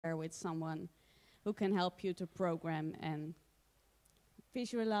with someone who can help you to program and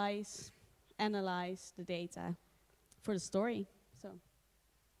visualize, analyze the data for the story. So,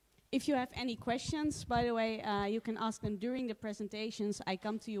 if you have any questions, by the way, you can ask them during the presentations. I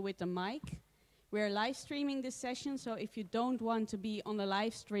come to you with the mic. We're live streaming this session, so if you don't want to be on the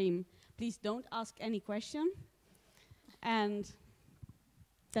live stream, please don't ask any question. And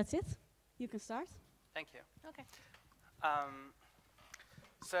that's it. You can start. Thank you. Okay.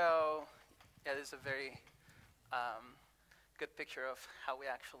 So, yeah, this is a very good picture of how we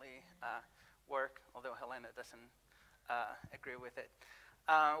actually work, although Helena doesn't agree with it.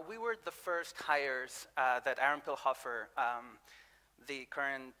 We were the first hires that Aaron Pilhofer, the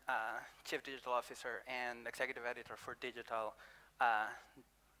current Chief Digital Officer and Executive Editor for Digital,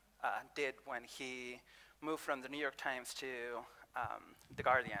 did when he moved from the New York Times to The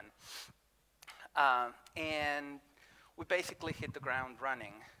Guardian. And we basically hit the ground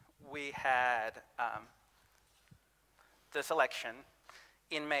running. We had the selection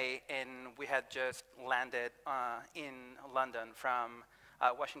in May, and we had just landed in London from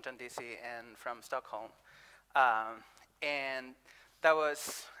Washington, D.C. and from Stockholm. And that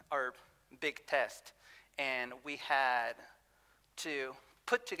was our big test. And we had to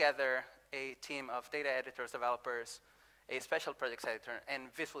put together a team of data editors, developers, a special projects editor,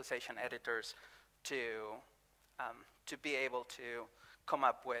 and visualization editors to be able to come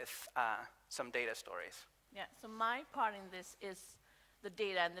up with some data stories. Yeah, so my part in this is the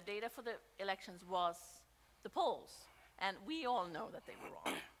data, and the data for the elections was the polls. And we all know that they were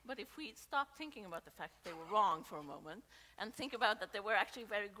wrong. But if we stop thinking about the fact that they were wrong for a moment and think about that there were actually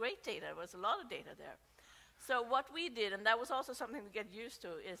very great data, there was a lot of data there. So what we did, and that was also something to get used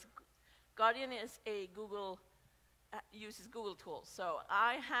to, is Guardian is a Google, uses Google tools. So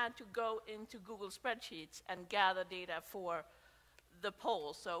I had to go into Google spreadsheets and gather data for the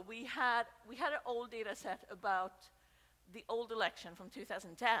polls. So we had an old data set about the old election from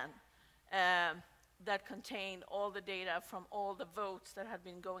 2010 that contained all the data from all the votes that had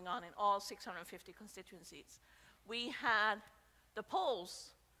been going on in all 650 constituencies. We had the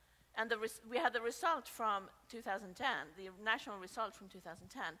polls, and we had the result from 2010, the national result from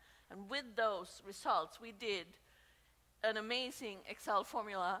 2010. And with those results, we did an amazing Excel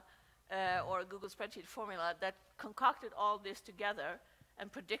formula or a Google spreadsheet formula that concocted all this together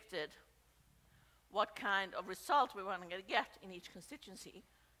and predicted what kind of result we were going to get in each constituency.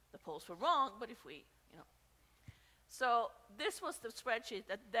 The polls were wrong, but if we, So this was the spreadsheet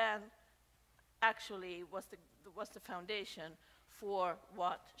that then actually was the foundation for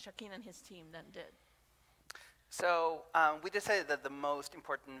what Shakin and his team then did. So we decided that the most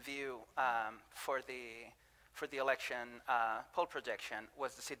important view for the election poll projection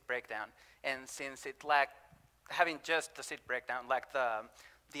was the seat breakdown. And since it lacked, having just the seat breakdown lacked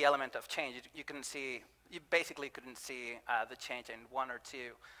the element of change, you basically couldn't see the change in one or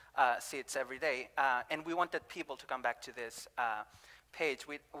two seats every day. And we wanted people to come back to this page.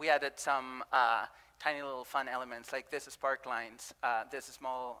 We added some tiny little fun elements like this spark lines, this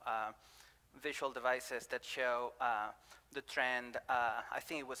small visual devices that show the trend. I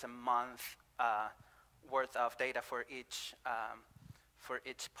think it was a month worth of data for each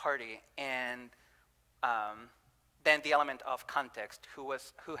party, and then the element of context,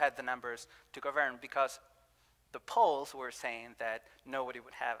 who had the numbers to govern, because the polls were saying that nobody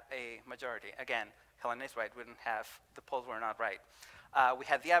would have a majority. Again, Helen is right, the polls were not right. We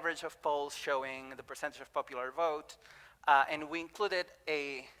had the average of polls showing the percentage of popular vote, and we included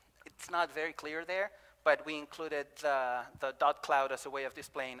it's not very clear there, but we included the dot cloud as a way of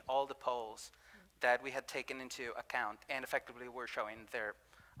displaying all the polls that we had taken into account, and effectively were showing their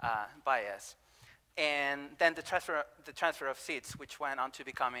bias. And then the transfer of seats, which went on to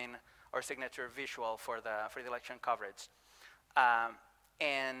becoming our signature visual for the election coverage.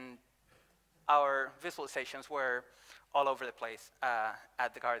 And our visualizations were all over the place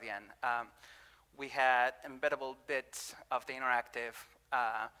at The Guardian. We had embeddable bits of the interactive,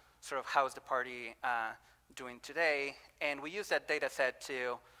 sort of how's the party doing today, and we used that data set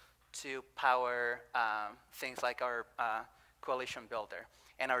to power things like our coalition builder.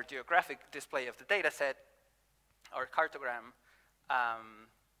 And our geographic display of the data set, our cartogram,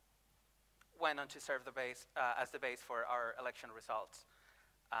 went on to serve the base as the base for our election results,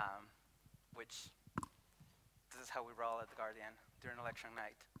 which this is how we roll at The Guardian during election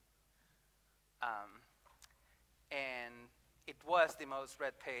night. And it was the most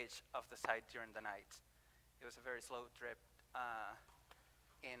read page of the site during the night. It was a very slow drip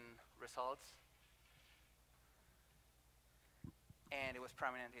in results. And it was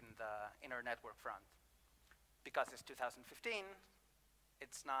prominent in our network front. Because it's 2015,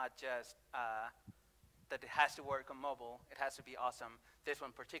 It's not just that it has to work on mobile. It has to be awesome. This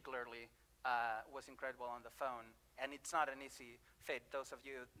one particularly was incredible on the phone, and it's not an easy fit. Those of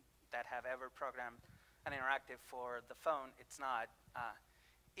you that have ever programmed an interactive for the phone, it's not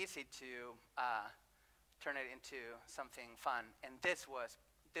easy to turn it into something fun. And this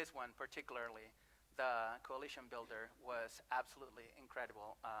one particularly, the coalition builder, was absolutely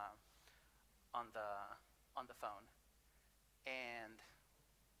incredible on the phone. And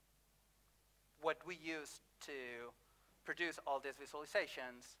what we used to produce all these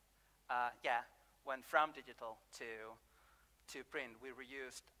visualizations, went from digital to print. We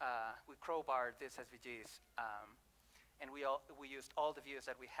reused, we crowbarred these SVGs, and we used all the views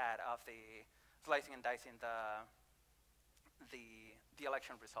that we had of the slicing and dicing the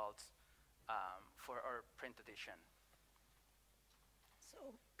election results for our print edition.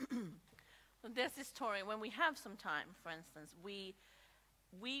 So there's this story. When we have some time, for instance, we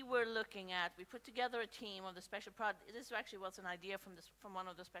were looking at, we put together a team of the special project. This actually was an idea from one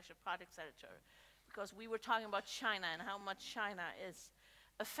of the special projects editor, because we were talking about China and how much China is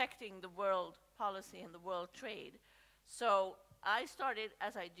affecting the world policy and the world trade. So I started,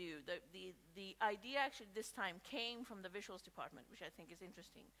 as I do, the idea actually this time came from the visuals department, which I think is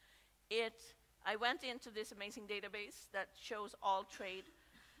interesting. I went into this amazing database that shows all trade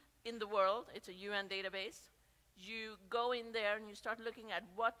in the world. It's a UN database. You go in there and you start looking at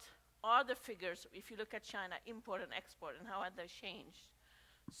what are the figures, if you look at China, import and export, and how have they changed.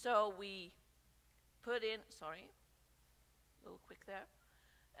 So we put in, sorry, a little quick there.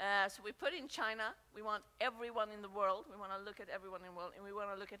 So we put in China. We want everyone in the world. We want to look at everyone in the world, and we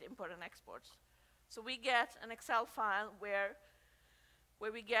want to look at import and exports. So we get an Excel file where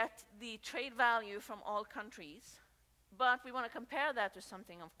we get the trade value from all countries, but we want to compare that to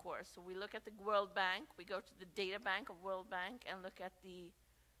something, of course. So we look at the World Bank. We go to the data bank of World Bank and look at the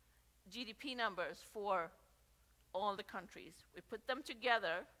GDP numbers for all the countries. We put them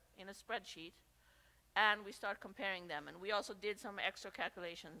together in a spreadsheet, and we start comparing them. And we also did some extra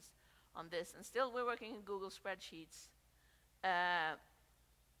calculations on this. And still we're working in Google spreadsheets,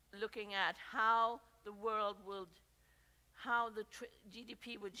 looking at how the world would, how the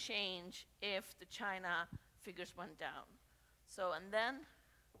GDP would change if the China figures went down. So, and then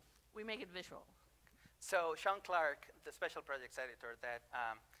we make it visual. So Sean Clark, the special projects editor that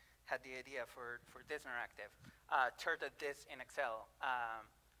had the idea for this interactive, turned this in Excel.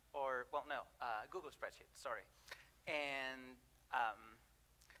 Google spreadsheet, sorry. And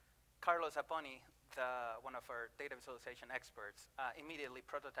Carlos Aponi, one of our data visualization experts, immediately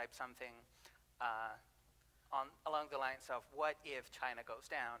prototyped something along the lines of what if China goes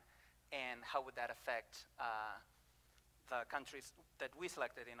down, and how would that affect the countries that we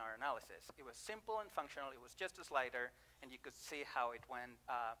selected in our analysis. It was simple and functional. It was just a slider, and you could see how it went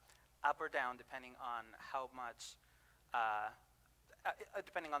up or down depending on how much,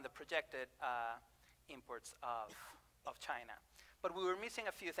 depending on the projected imports of China. But we were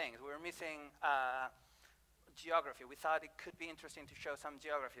missing a few things. We were missing geography. We thought it could be interesting to show some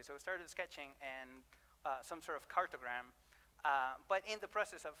geography. So we started sketching and some sort of cartogram. But in the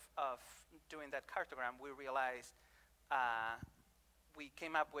process of doing that cartogram, we realized we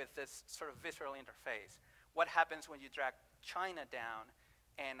came up with this sort of visceral interface. What happens when you drag China down,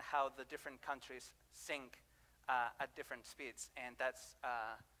 and how the different countries sync at different speeds. And that's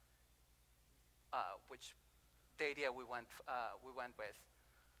which the idea we went with.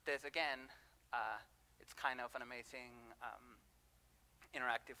 This again, it's kind of an amazing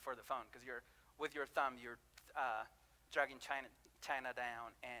interactive for the phone, because with your thumb you're dragging China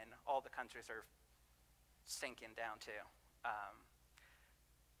down, and all the countries are sinking down too.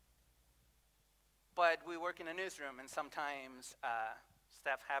 But we work in a newsroom, and sometimes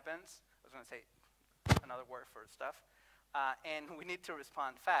stuff happens. I was going to say another word for stuff. And we need to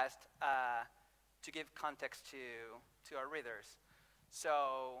respond fast to give context to our readers.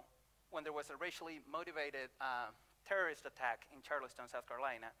 So when there was a racially motivated terrorist attack in Charleston, South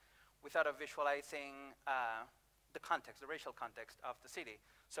Carolina, we thought of visualizing the context, the racial context of the city.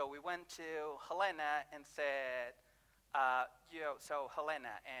 So we went to Helena and said, so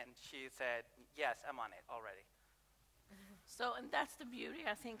Helena, and she said, yes, I'm on it already. So, and that's the beauty,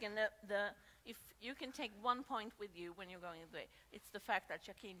 I think, and if you can take one point with you when you're going away, it's the fact that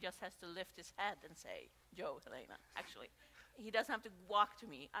Joaquin just has to lift his head and say, Joe, Helena, actually. He doesn't have to walk to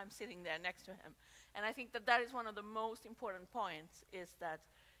me, I'm sitting there next to him. And I think that that is one of the most important points, is that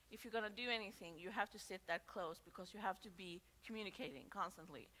if you're going to do anything, you have to sit that close, because you have to be communicating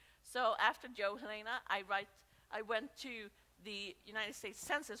constantly. So after Joe, Helena, I went to the United States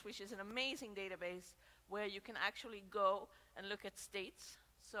Census, which is an amazing database where you can actually go and look at states.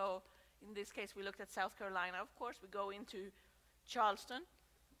 So in this case, we looked at South Carolina, of course. We go into Charleston,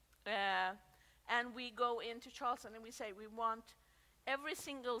 and we go into Charleston and we say we want every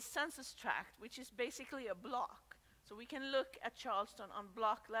single census tract, which is basically a block. So we can look at Charleston on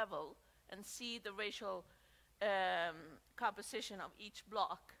block level and see the racial composition of each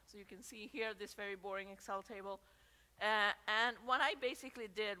block. So you can see here this very boring Excel table. And what I basically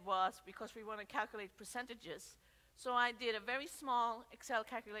did was, because we want to calculate percentages, so I did a very small Excel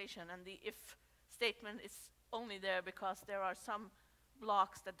calculation, and the if statement is only there because there are some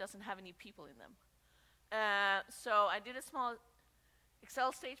blocks that doesn't have any people in them. So I did a small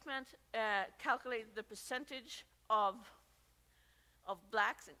Excel statement, calculated the percentage of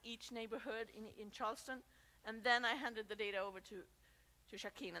blacks in each neighborhood in Charleston, and then I handed the data over to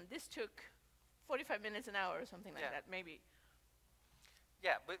Shakeen, and this took 45 minutes, an hour, or something like that, maybe.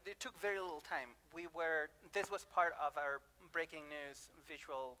 Yeah, but it took very little time. This was part of our breaking news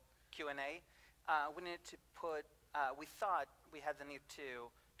visual Q&A. We needed to put, we thought we had the need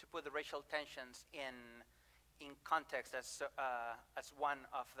to put the racial tensions in context as one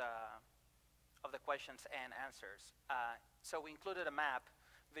of the questions and answers. So we included a map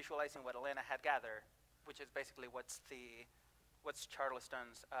visualizing what Elena had gathered, which is basically what's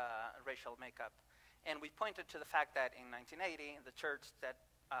Charleston's racial makeup. And we pointed to the fact that in 1980, the church that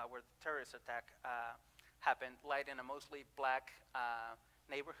where the terrorist attack happened lied in a mostly black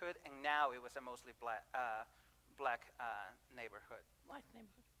neighborhood, and now it was a mostly black neighborhood. White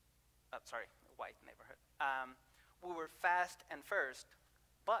neighborhood. Sorry, white neighborhood. We were fast and first,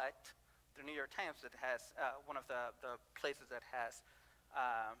 but the New York Times, that has one of the places that has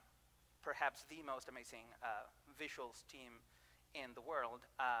perhaps the most amazing visuals team in the world,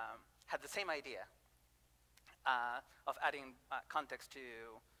 had the same idea of adding context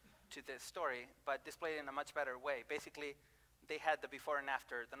to this story, but displayed in a much better way. Basically, they had the before and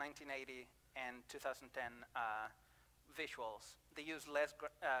after, the 1980 and 2010 visuals. They use less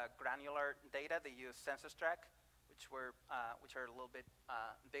granular data. They use census tract, which are a little bit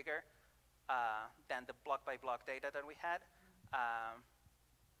bigger than the block by block data that we had.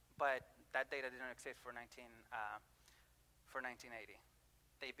 But that data didn't exist for 1980.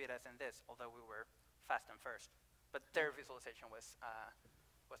 They beat us in this, although we were fast and first. But their visualization was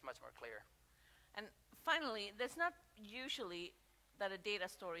much more clear. And finally, there's not usually that a data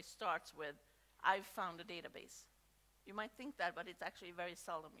story starts with, I've found a database. You might think that, but it's actually very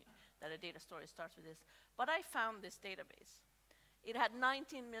seldom that a data story starts with this. But I found this database. It had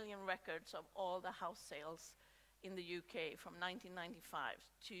 19 million records of all the house sales in the UK from 1995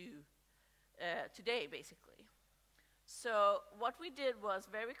 to today, basically. So what we did was,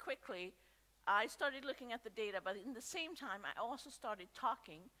 very quickly, I started looking at the data, but in the same time, I also started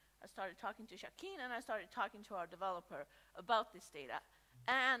talking. I started talking to Shakeen, and I started talking to our developer about this data.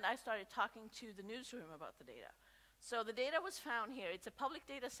 And I started talking to the newsroom about the data. So the data was found here. It's a public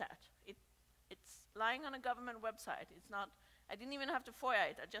data set. It's lying on a government website. It's not, I didn't even have to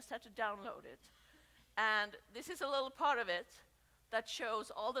FOIA it. I just had to download it. And this is a little part of it that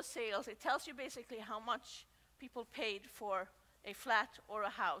shows all the sales. It tells you basically how much people paid for a flat or a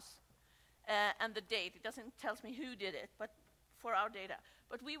house and the date. It doesn't tell me who did it, but for our data.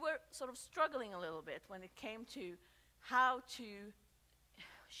 But we were sort of struggling a little bit when it came to how to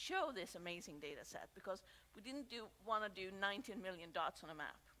show this amazing data set, because we didn't want to do 19 million dots on a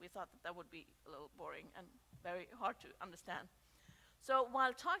map. We thought that would be a little boring and very hard to understand. So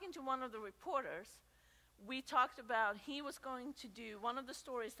while talking to one of the reporters, we talked about, he was going to do, one of the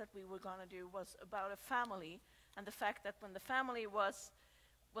stories that we were going to do was about a family, and the fact that when the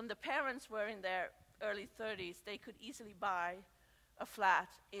parents were in their early 30s, they could easily buy a flat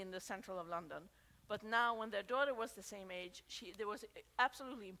in the central of London. But now, when their daughter was the same age, it was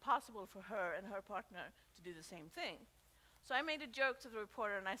absolutely impossible for her and her partner to do the same thing. So I made a joke to the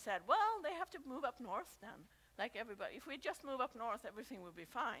reporter, and I said, well, they have to move up north then, like everybody. If we just move up north, everything will be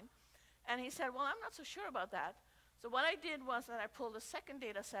fine. And he said, well, I'm not so sure about that. So what I did was that I pulled a second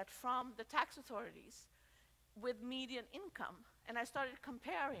data set from the tax authorities with median income, and I started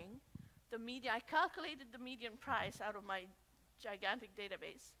comparing the median. I calculated the median price out of my gigantic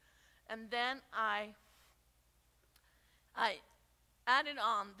database. And then I added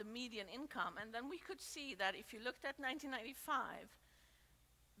on the median income, and then we could see that if you looked at 1995,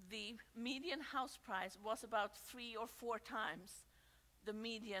 the median house price was about 3 or 4 times the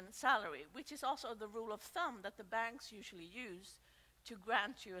median salary, which is also the rule of thumb that the banks usually use to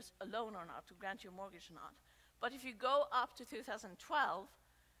grant you a loan or not, to grant you a mortgage or not. But if you go up to 2012,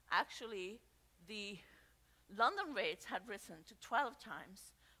 actually the London rates had risen to 12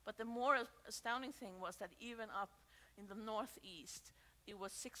 times. But the more astounding thing was that even up in the northeast, it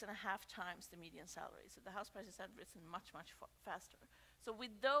was 6.5 times the median salary. So the house prices had risen much, much faster. So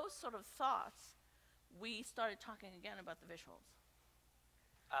with those sort of thoughts, we started talking again about the visuals.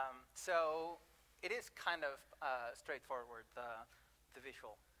 So it is kind of straightforward, the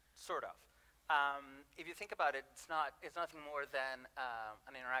visual, sort of. If you think about it, it's nothing more than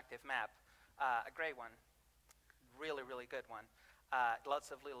an interactive map, a gray one, really, really good one.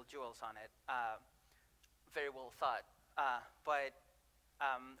 Lots of little jewels on it, very well thought. But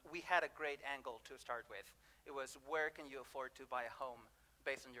we had a great angle to start with. It was, where can you afford to buy a home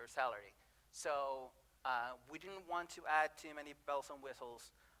based on your salary? So we didn't want to add too many bells and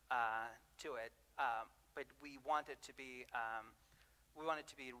whistles to it, but we wanted to be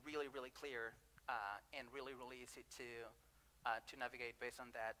really, really clear and really, really easy to navigate based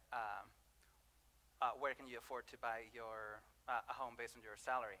on that. Where can you afford to buy your a home based on your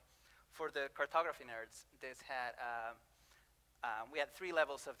salary? For the cartography nerds, this had we had 3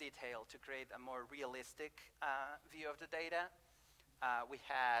 levels of detail to create a more realistic view of the data. We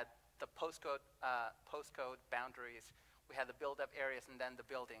had the postcode boundaries. We had the build-up areas and then the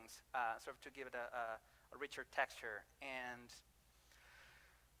buildings, sort of to give it a richer texture. And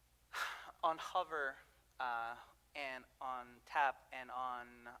on hover and on tap and on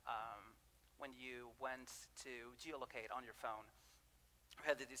when you went to geolocate on your phone, we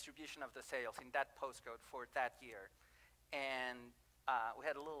had the distribution of the sales in that postcode for that year. And we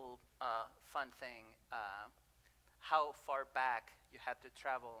had a little fun thing, how far back you had to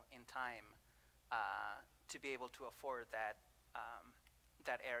travel in time to be able to afford that,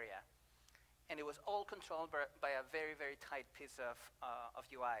 that area. And it was all controlled by a very, very tight piece of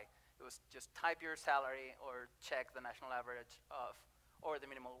UI. It was just type your salary or check the national average or the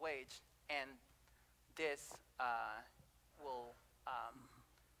minimum wage, and this will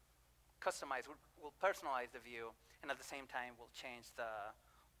customize, will personalize the view, and at the same time will change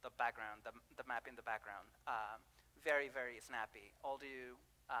the background, the map in the background. Very, very snappy, all due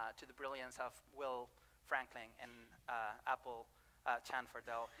to the brilliance of Will Franklin and Apple Chan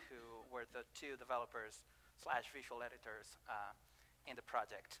Fardell, who were the 2 developers / visual editors in the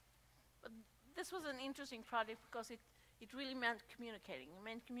project. But this was an interesting project because it really meant communicating. It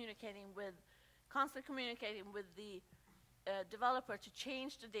meant constantly communicating with the developer to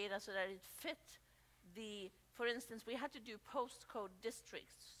change the data so that it fit the, for instance, we had to do postcode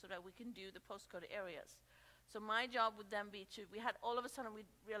districts so that we can do the postcode areas. So my job would then be to, we had, all of a sudden we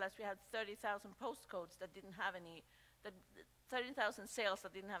realized we had 30,000 postcodes that didn't have any, 30,000 sales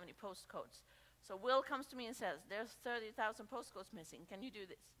that didn't have any postcodes. So Will comes to me and says, there's 30,000 postcodes missing, can you do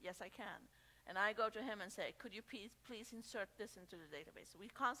this? Yes, I can. And I go to him and say, could you please insert this into the database? So we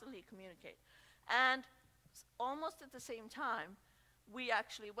constantly communicate. And almost at the same time, we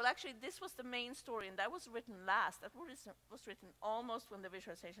actually, this was the main story, and that was written last. That was written almost when the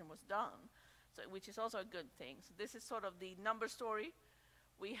visualization was done, so, which is also a good thing. So this is sort of the number story.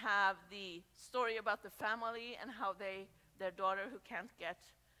 We have the story about the family and how their daughter who can't get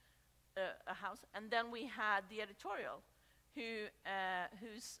a house. And then we had the editorial,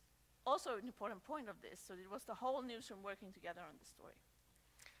 who's also an important point of this. So it was the whole newsroom working together on the story.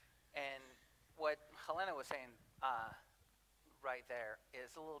 And what Helena was saying right there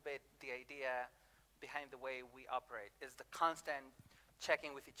is a little bit the idea behind the way we operate, is the constant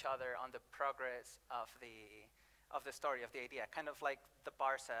checking with each other on the progress of the story, of the idea, kind of like the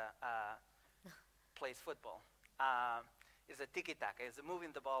Barca plays football. Is the tiki-taka, is the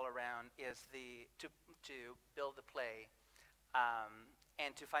moving the ball around, is the to build the play,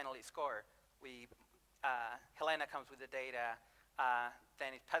 and to finally score. Helena comes with the data,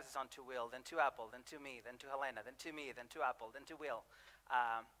 then it passes on to Will, then to Apple, then to me, then to Helena, then to me, then to Apple, then to Will.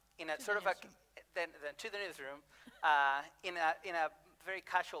 In a sort of a, then to the newsroom, in a very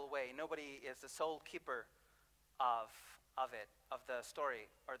casual way. Nobody is the sole keeper of it, of the story,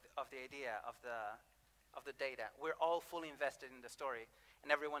 or of the idea, of the data. We're all fully invested in the story,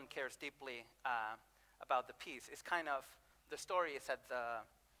 and everyone cares deeply about the piece. It's kind of, the story is at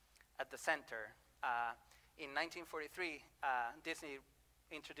the center. In 1943, Disney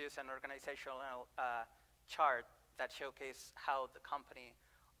introduced an organizational chart that showcased how the company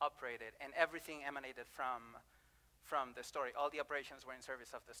operated, and everything emanated from the story. All the operations were in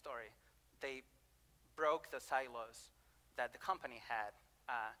service of the story. They broke the silos that the company had,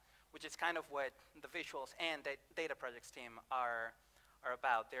 which is kind of what the visuals and the data projects team are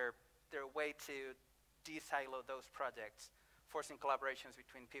about. They're a way to de-silo those projects, forcing collaborations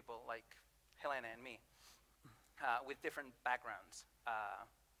between people like Helena and me, with different backgrounds.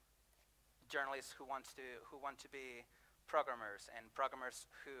 Journalists who want to be programmers, and programmers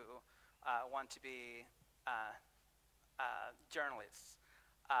who want to be journalists,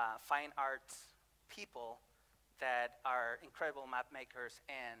 fine arts people that are incredible map makers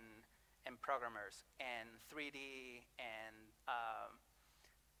and programmers and 3D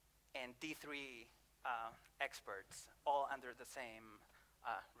and D3 experts, all under the same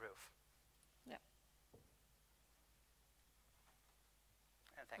roof. Yeah.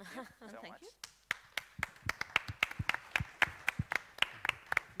 And thank you so Thank much. you.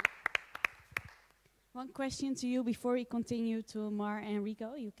 One question to you before we continue to Mar and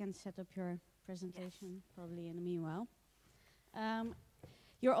Rico. You can set up your presentation probably in the meanwhile.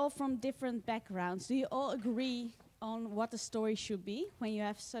 You're all from different backgrounds. Do you all agree on what the story should be when you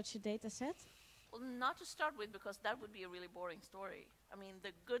have such a data set? Well, not to start with, because that would be a really boring story. I mean,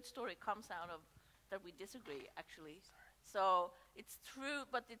 the good story comes out of that we disagree, actually. So it's true,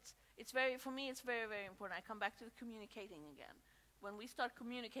 but it's very, for me, it's very, very important. I come back to the communicating again. When we start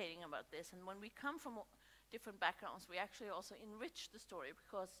communicating about this, and when we come from different backgrounds, we actually also enrich the story,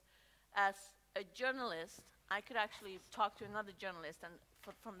 because as a journalist, I could actually talk to another journalist, and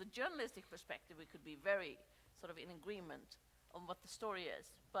from the journalistic perspective, we could be very sort of in agreement on what the story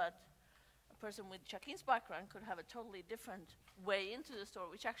is. But a person with Shakin's background could have a totally different way into the story,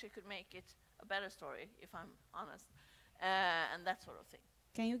 which actually could make it a better story, if I'm honest, and that sort of thing.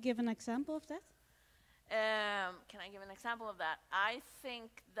 Can you give an example of that? Can I give an example of that? I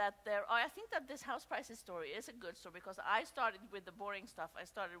think that I think that this house prices story is a good story, because I started with the boring stuff. I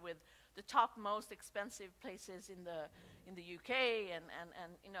started with the top most expensive places in the UK, and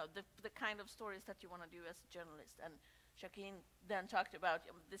you know, the kind of stories that you want to do as a journalist. And Shakin then talked about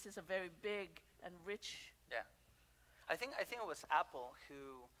this is a very big and rich. Yeah, I think it was Apple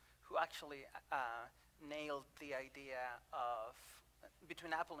who actually nailed the idea of,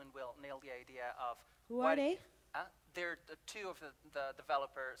 between Apple and Will, nailed the idea of. Who are they? They're the two of the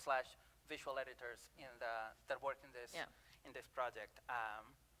developer / visual editors that work in this project.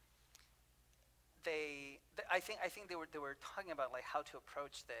 I think they were talking about like how to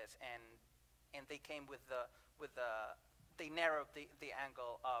approach this, and they came with they narrowed the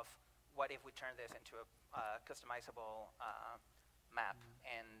angle of what if we turn this into a customizable map,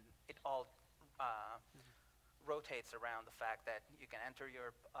 and it all rotates around the fact that you can enter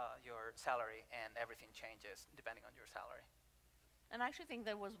your salary and everything changes depending on your salary. And I actually think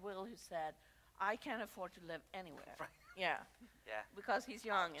there was Will who said, I can't afford to live anywhere. Right. Yeah. Yeah. Because he's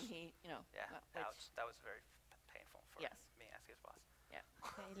young. Ouch. And he, you know. Yeah, ouch. That was very painful for Yes. me as his boss. Yeah.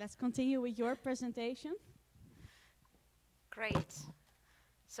 Okay, let's continue with your presentation. Great.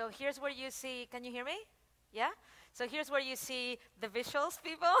 So here's where you see, can you hear me? Yeah? So here's where you see the visuals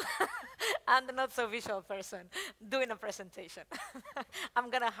people and the not so visual person doing a presentation. I'm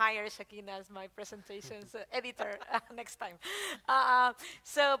going to hire Shakina as my presentations editor next time.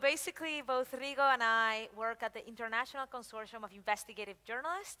 So basically, both Rigo and I work at the International Consortium of Investigative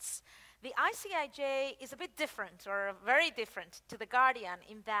Journalists. The ICIJ is a bit different, or very different, to The Guardian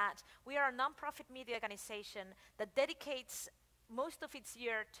in that we are a non-profit media organization that dedicates most of its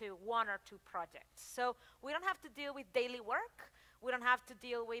year to 1 or 2 projects. So we don't have to deal with daily work. We don't have to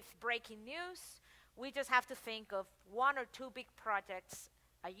deal with breaking news. We just have to think of 1 or 2 big projects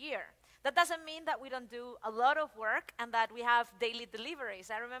a year. That doesn't mean that we don't do a lot of work and that we have daily deliveries.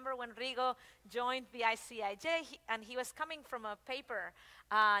 I remember when Rigo joined the ICIJ, and he was coming from a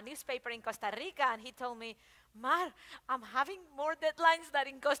newspaper in Costa Rica, and he told me, Mar, I'm having more deadlines than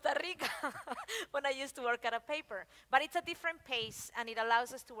in Costa Rica when I used to work at a paper. But it's a different pace, and it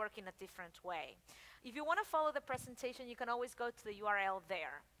allows us to work in a different way. If you want to follow the presentation, you can always go to the URL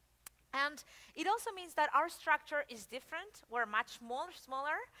there. And it also means that our structure is different. We're much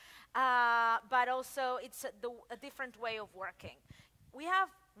smaller, but also it's a different way of working. We have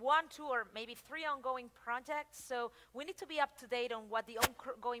 1, 2, or maybe 3 ongoing projects, so we need to be up to date on what the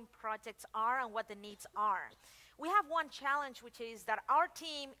ongoing projects are and what the needs are. We have one challenge, which is that our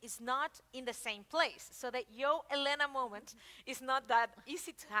team is not in the same place, so that Yo Elena moment is not that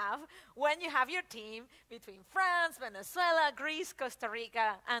easy to have when you have your team between France, Venezuela, Greece, Costa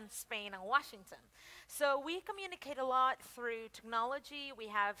Rica, and Spain and Washington. So we communicate a lot through technology. We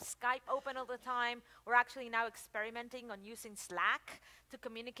have Skype open all the time. We're actually now experimenting on using Slack to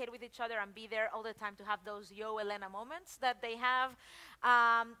communicate with each other and be there all the time to have those Yo Elena moments that they have.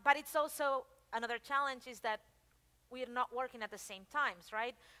 But it's also another challenge is that we are not working at the same times,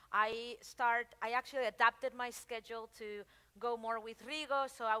 right? I actually adapted my schedule to go more with Rigo,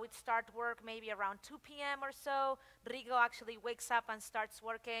 so I would start work maybe around 2 p.m. or so. Rigo actually wakes up and starts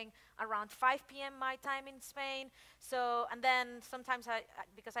working around 5 p.m. my time in Spain. So, and then sometimes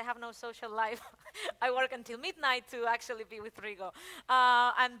because I have no social life, I work until midnight to actually be with Rigo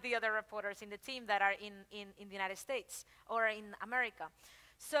and the other reporters in the team that are in the United States or in America.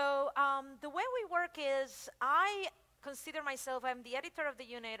 So the way we work is I consider myself, I'm the editor of the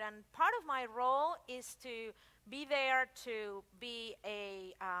unit, and part of my role is to be there to be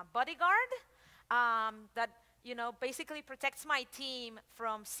a bodyguard that basically protects my team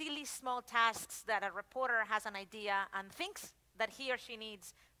from silly small tasks that a reporter has an idea and thinks that he or she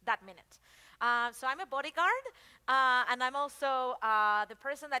needs that minute. So I'm a bodyguard, and I'm also the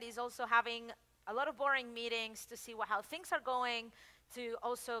person that is also having a lot of boring meetings to see how things are going, to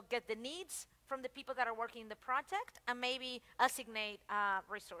also get the needs from the people that are working in the project, and maybe assignate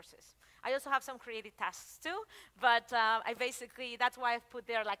resources. I also have some creative tasks too, but that's why I've put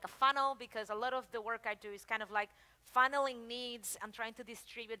there like a funnel, because a lot of the work I do is kind of like funneling needs and trying to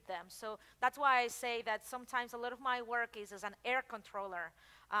distribute them. So that's why I say that sometimes a lot of my work is as an air controller,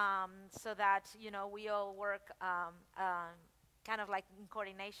 so that we all work kind of like in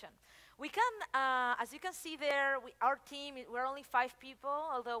coordination. We can, as you can see there, our team, we're only 5 people,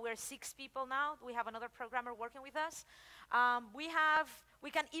 although we're 6 people now. We have another programmer working with us.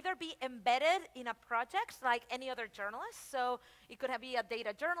 We can either be embedded in a project like any other journalist. So it could be a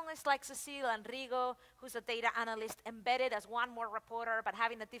data journalist like Cecile and Rigo, who's a data analyst embedded as one more reporter, but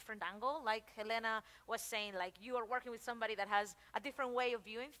having a different angle. Like Helena was saying, like you are working with somebody that has a different way of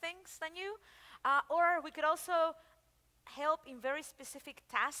viewing things than you. Or we could also help in very specific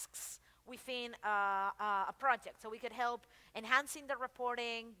tasks within a project. So we could help enhancing the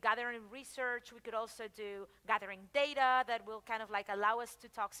reporting, gathering research. We could also do gathering data that will kind of like allow us to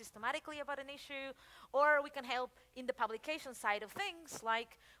talk systematically about an issue. Or we can help in the publication side of things,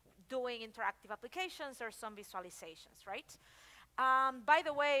 like doing interactive applications or some visualizations, right? By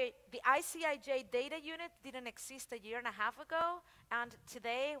the way, the ICIJ data unit didn't exist a year and a half ago, and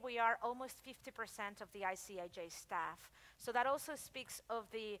today we are almost 50% of the ICIJ staff. So that also speaks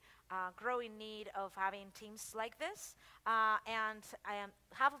of the growing need of having teams like this, and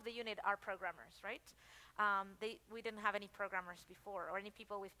half of the unit are programmers, right? We didn't have any programmers before, or any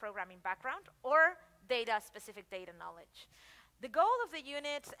people with programming background, or specific data knowledge. The goal of the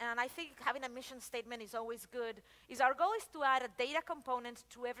unit, and I think having a mission statement is always good, is our goal is to add a data component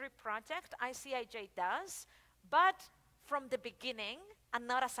to every project ICIJ does, but from the beginning and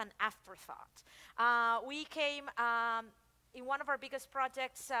not as an afterthought. We came in one of our biggest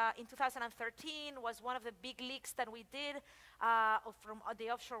projects in 2013 was one of the big leaks that we did from the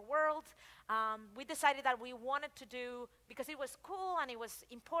offshore world. We decided that we wanted to do, because it was cool and it was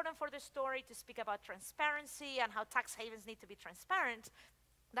important for the story to speak about transparency and how tax havens need to be transparent,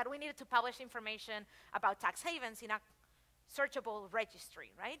 that we needed to publish information about tax havens in a searchable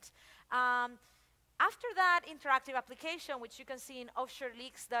registry, right? After that interactive application, which you can see in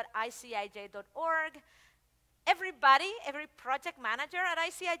offshoreleaks.icij.org, every project manager at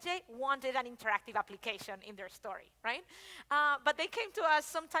ICIJ wanted an interactive application in their story, right? But they came to us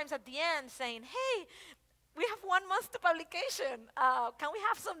sometimes at the end saying, hey, we have 1 month to publication. Can we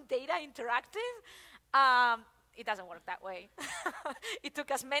have some data interactive? It doesn't work that way. It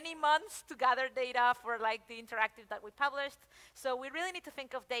took us many months to gather data for like the interactive that we published. So we really need to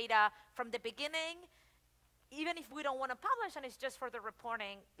think of data from the beginning, even if we don't want to publish and it's just for the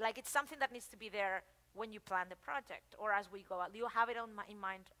reporting, like it's something that needs to be there when you plan the project or as we go out. You have it in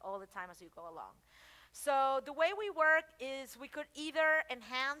mind all the time as you go along. So the way we work is we could either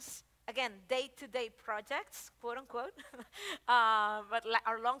enhance, again, day-to-day projects, quote unquote, but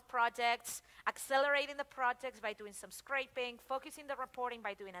our long projects, accelerating the projects by doing some scraping, focusing the reporting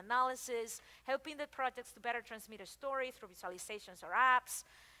by doing analysis, helping the projects to better transmit a story through visualizations or apps.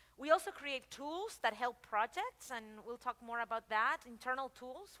 We also create tools that help projects, and we'll talk more about that, internal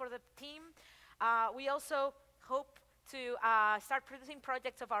tools for the team. We also hope to start producing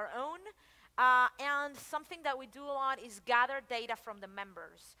projects of our own. And something that we do a lot is gather data from the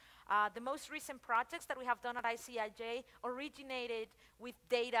members. The most recent projects that we have done at ICIJ originated with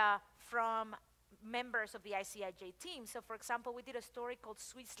data from members of the ICIJ team. So for example, we did a story called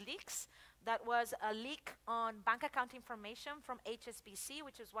Swiss Leaks that was a leak on bank account information from HSBC,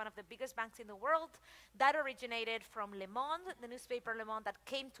 which is one of the biggest banks in the world. That originated from Le Monde, the newspaper Le Monde, that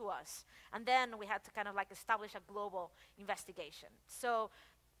came to us. And then we had to kind of like establish a global investigation. So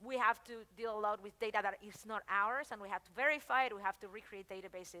we have to deal a lot with data that is not ours, and we have to verify it, we have to recreate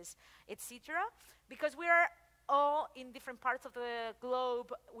databases, etc. Because we are all in different parts of the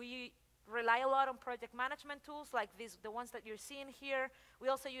globe, we rely a lot on project management tools like the ones that you're seeing here. We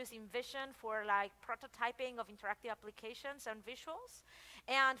also use InVision for like prototyping of interactive applications and visuals.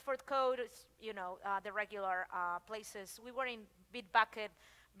 And for code, you know, the regular places. We were in Bitbucket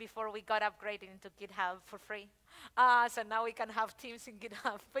before we got upgraded into GitHub for free. So now we can have teams in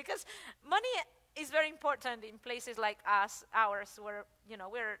GitHub because money is very important in places like ours, where, you know,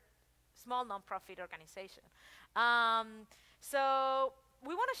 we're a small nonprofit organization. So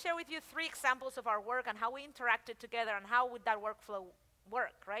we want to share with you 3 examples of our work and how we interacted together and how would that workflow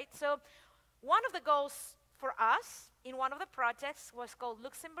work, right? So one of the goals for us in one of the projects was called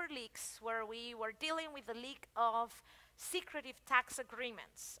Luxembourg Leaks, where we were dealing with the leak of secretive tax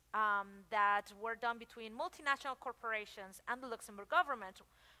agreements that were done between multinational corporations and the Luxembourg government.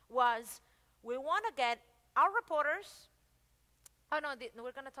 We want to get our reporters, we're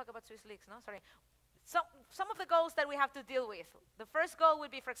going to talk about Swiss leaks, no? Sorry. Some of the goals that we have to deal with. The first goal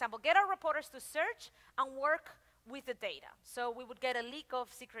would be, for example, get our reporters to search and work with the data. So we would get a leak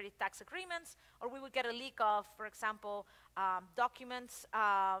of secretive tax agreements, or we would get a leak of, for example, documents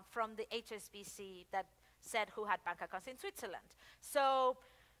from the HSBC that said who had bank accounts in Switzerland. So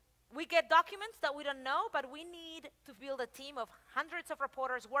we get documents that we don't know, but we need to build a team of hundreds of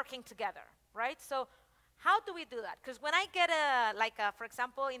reporters working together, right? So how do we do that? Because when I get for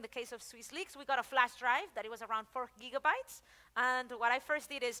example, in the case of Swiss Leaks, we got a flash drive that it was around 4 gigabytes. And what I first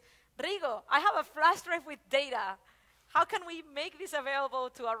did is, Rigo, I have a flash drive with data. How can we make this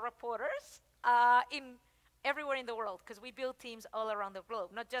available to our reporters everywhere in the world? Because we build teams all around the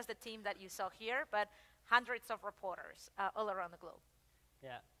globe, not just the team that you saw here, but hundreds of reporters all around the globe.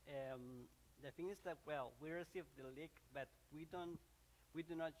 Yeah, the thing is that, well, we received the leak, but we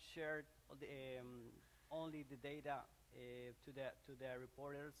do not share only the data to the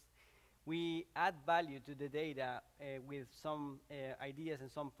reporters. We add value to the data with some ideas and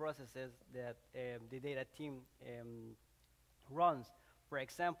some processes that the data team runs. For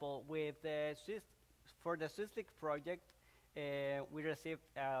example, for the Swiss Leak project, we received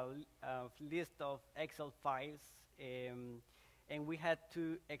a list of Excel files, and we had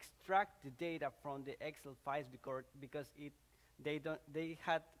to extract the data from the Excel files because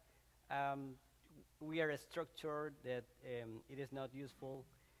we are a structure that it is not useful.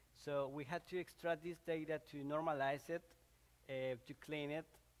 So we had to extract this data to normalize it, to clean it.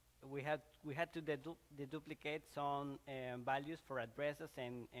 We had to deduplicate some values for addresses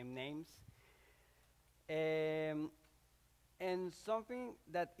and names. And something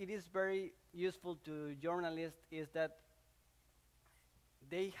that it is very useful to journalists is that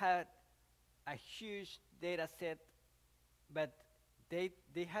they had a huge data set, but they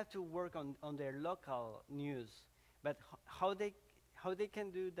have to work on their local news. But how they can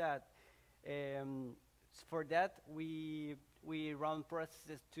do that? For that, we run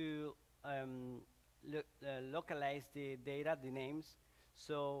processes to localize the data, the names.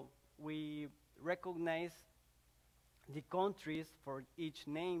 So we recognize the countries for each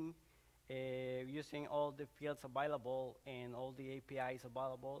name using all the fields available and all the APIs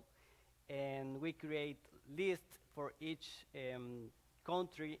available. And we create lists for each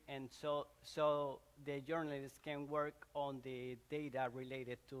country, and so the journalists can work on the data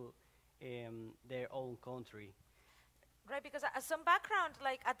related to their own country. Right, because as some background,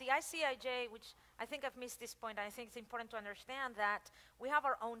 like at the ICIJ, which I think I've missed this point, and I think it's important to understand that we have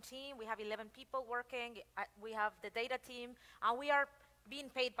our own team, we have 11 people working, we have the data team, and we are being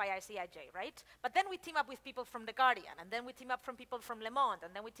paid by ICIJ, right? But then we team up with people from The Guardian, and then we team up from people from Le Monde,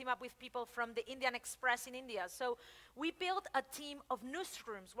 and then we team up with people from the Indian Express in India. So we built a team of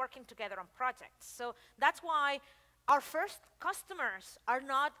newsrooms working together on projects. So that's why our first customers are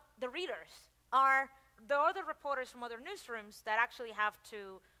not the readers, are the other reporters from other newsrooms that actually have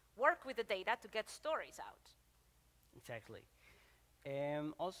to work with the data to get stories out. Exactly.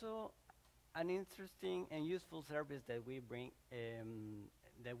 Also, an interesting and useful service that we bring,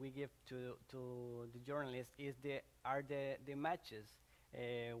 that we give to the journalists is the matches.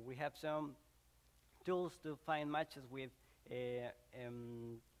 We have some tools to find matches with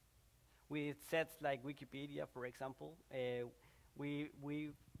sets like Wikipedia, for example. We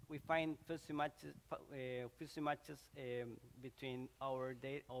find fuzzy matches between our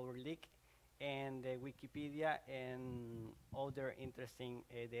leak and Wikipedia and other interesting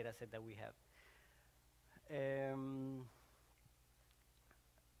data set that we have.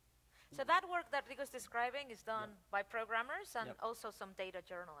 So that work that Rico's describing is done by programmers and also some data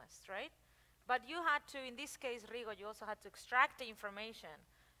journalists, right? But you had to, in this case, Rigo, you also had to extract the information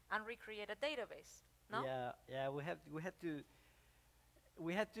and recreate a database, no? Yeah, we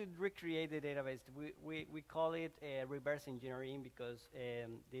we had to recreate the database. We call it reverse engineering because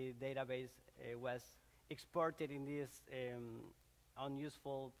the database was exported in this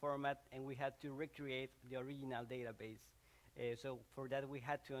unuseful format, and we had to recreate the original database. So for that, we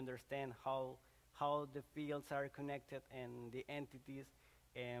had to understand how the fields are connected and the entities,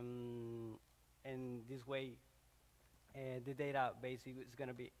 and this way, the database is going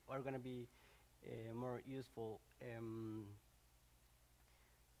to be more useful.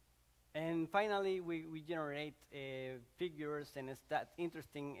 And finally, we generate figures and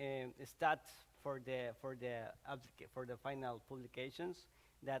interesting stats for the final publications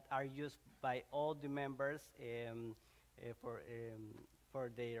that are used by all the members for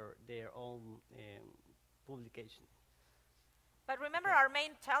their own publication. But remember, our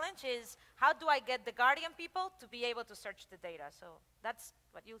main challenge is how do I get the Guardian people to be able to search the data? So that's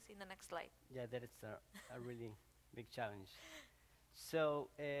what you'll see in the next slide. Yeah, that is a really big challenge. So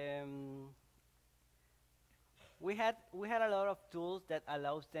we had a lot of tools that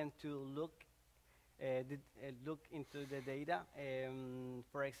allows them to look into the data.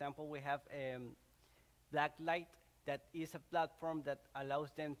 For example, we have Blacklight, that is a platform that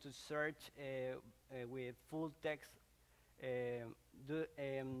allows them to search with full text, do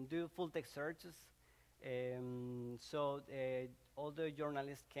full text searches, so all the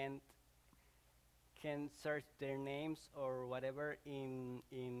journalists can search their names or whatever in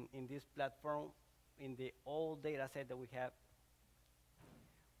this platform in the old data set that we have.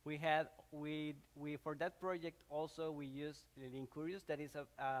 We for that project also we use Linkurious, that is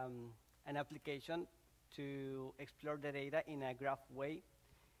an application to explore the data in a graph way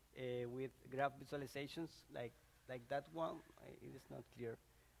with graph visualizations like that one. It is not clear,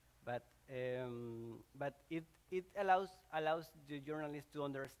 but it allows the journalists to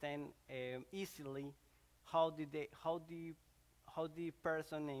understand easily how the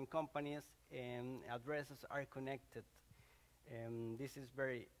person and companies and addresses are connected. This is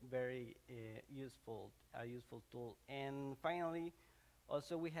very useful tool. And finally,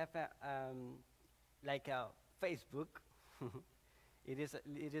 also we have like a Facebook. It is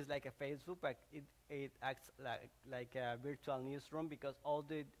like a Facebook, but it acts like a virtual newsroom because all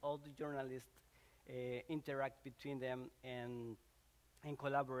the journalists interact between them and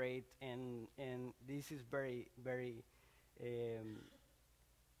collaborate, and this is very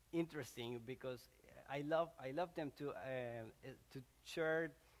interesting because I love them to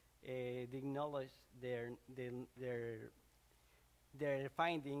share, acknowledge their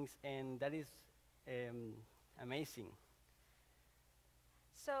findings, and that is amazing.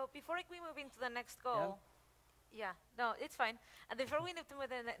 So before we move into the next goal, no, it's fine. And before we move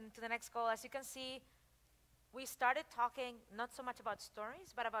into the next goal, as you can see, we started talking not so much about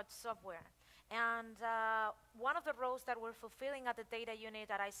stories, but about software. And one of the roles that we're fulfilling at the data unit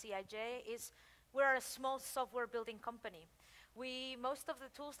at ICIJ is we're a small software building company. Most of the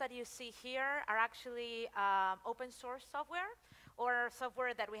tools that you see here are actually open source software, or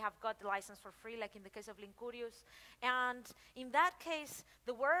software that we have got the license for free, like in the case of Linkurious. And in that case,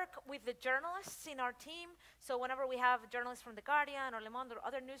 the work with the journalists in our team, so whenever we have journalists from The Guardian or Le Monde or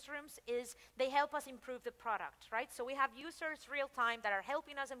other newsrooms, is they help us improve the product, right? So we have users real time that are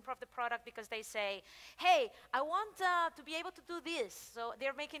helping us improve the product because they say, hey, I want to be able to do this. So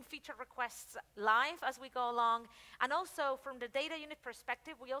they're making feature requests live as we go along. And also from the data unit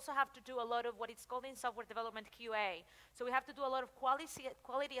perspective, we also have to do a lot of what is called in software development QA. So we have to do a lot of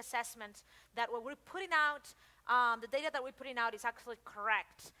quality assessment that what we're putting out, the data that we're putting out is actually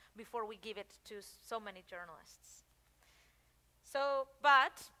correct before we give it to so many journalists. So,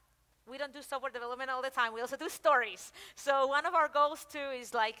 but we don't do software development all the time. We also do stories. So one of our goals too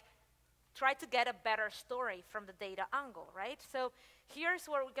is like try to get a better story from the data angle, right? So here's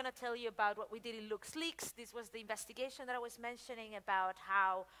where we're going to tell you about what we did in LuxLeaks. This was the investigation that I was mentioning about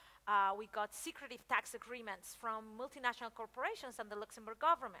how we got secretive tax agreements from multinational corporations and the Luxembourg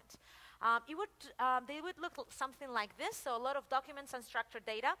government. They would look something like this, so a lot of documents and structured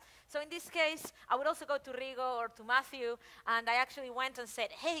data. So in this case, I would also go to Rigo or to Matthew, and I actually went and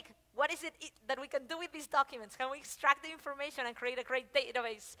said, hey, what is it that we can do with these documents? Can we extract the information and create a great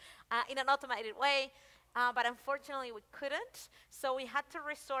database in an automated way? But unfortunately, we couldn't, so we had to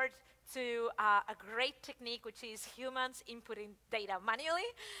resort to a great technique, which is humans inputting data manually.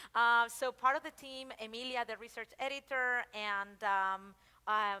 So part of the team, Emilia, the research editor, and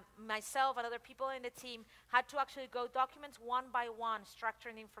myself and other people in the team had to actually go documents one by one,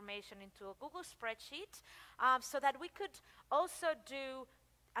 structuring information into a Google spreadsheet, so that we could also do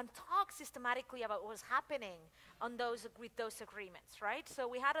and talk systematically about what was happening on with those agreements, right? So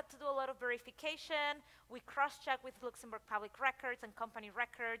we had to do a lot of verification. We cross-checked with Luxembourg public records and company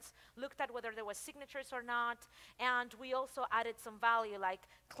records, looked at whether there was signatures or not, and we also added some value, like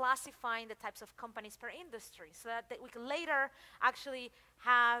classifying the types of companies per industry, so that we could later actually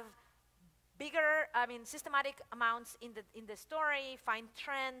have bigger, systematic amounts in the story, find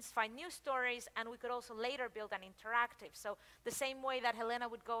trends, find new stories, and we could also later build an interactive. So the same way that Helena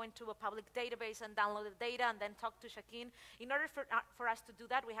would go into a public database and download the data and then talk to Shaquin, in order for us to do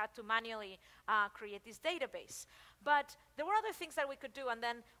that, we had to manually create this database. But there were other things that we could do, and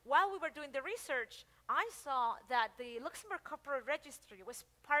then while we were doing the research, I saw that the Luxembourg Corporate Registry was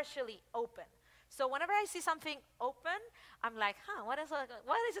partially open. So whenever I see something open, I'm like, what is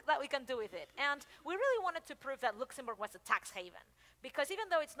it that we can do with it? And we really wanted to prove that Luxembourg was a tax haven. Because even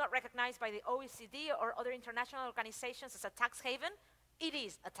though it's not recognized by the OECD or other international organizations as a tax haven, it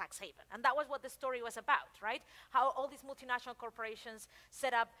is a tax haven. And that was what the story was about, right? How all these multinational corporations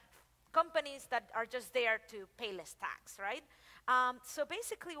set up companies that are just there to pay less tax, right? So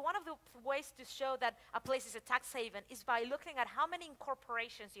basically, one of the ways to show that a place is a tax haven is by looking at how many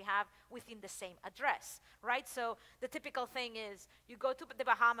incorporations you have within the same address, right? So the typical thing is you go to the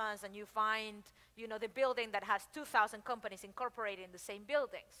Bahamas and you find, the building that has 2,000 companies incorporated in the same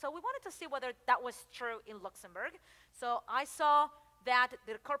building. So we wanted to see whether that was true in Luxembourg. So I saw that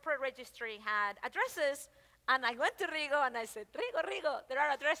the corporate registry had addresses, and I went to Rigo and I said, Rigo, there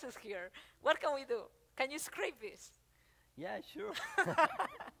are addresses here. What can we do? Can you scrape this? Yeah, sure.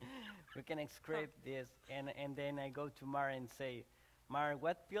 We can scrape this, and then I go to Mar and say, Mar,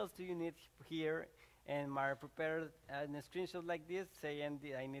 what fields do you need here? And Mar prepared a screenshot like this, saying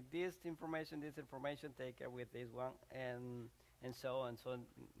I need this information, take care with this one, and so on. So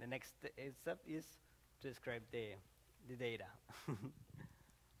the next step is to scrape the data.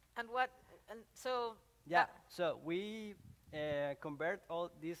 So yeah, so we convert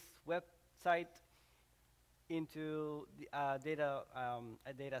all this website into a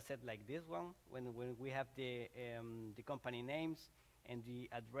data set like this one, when we have the company names and the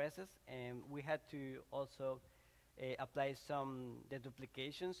addresses, and we had to also apply some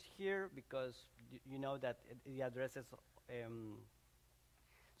deduplications here, because you know that the addresses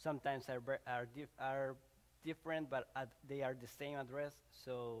sometimes are different, but they are the same address.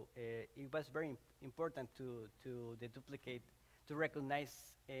 So it was very important to deduplicate, to recognize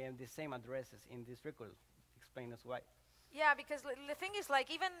the same addresses in this record. Explain us why. Yeah, because the thing is,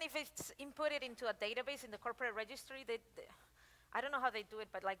 like, even if it's inputted into a database in the corporate registry, I don't know how they do it,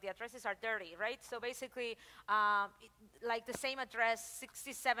 but like the addresses are dirty, right? So basically, like the same address,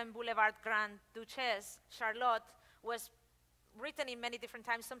 67 Boulevard Grand Duchesse, Charlotte, was written in many different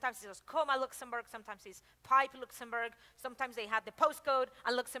times. Sometimes it was Coma Luxembourg, sometimes it's Pipe Luxembourg, sometimes they had the postcode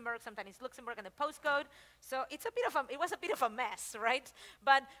and Luxembourg, sometimes it's Luxembourg and the postcode. So it was a bit of a mess, right?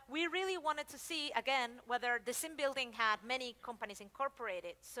 But we really wanted to see, again, whether the same building had many companies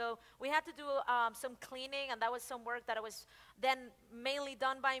incorporated. So we had to do some cleaning, and that was some work that was then mainly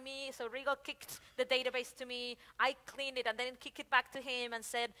done by me. So Rigo kicked the database to me, I cleaned it, and then kicked it back to him and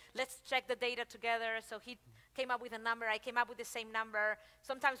said, let's check the data together. So he came up with a number, I came up with the same number.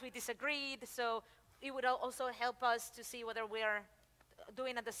 Sometimes we disagreed, so it would also help us to see whether we're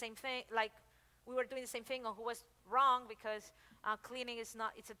doing the same thing, like we were doing the same thing, or who was wrong, because cleaning is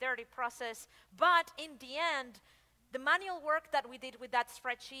not, it's a dirty process. But in the end, the manual work that we did with that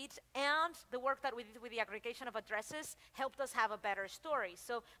spreadsheet and the work that we did with the aggregation of addresses helped us have a better story.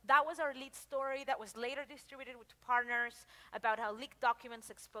 So that was our lead story that was later distributed to partners, about how leaked documents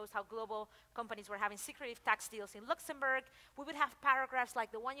exposed how global companies were having secretive tax deals in Luxembourg. We would have paragraphs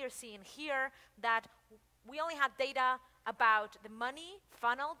like the one you're seeing here, that we only had data about the money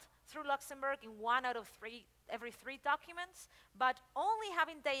funneled through Luxembourg in every three documents, but only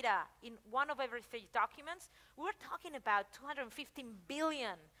having data in one of every three documents, we're talking about 215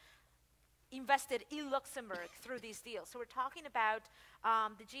 billion invested in Luxembourg through these deals. So we're talking about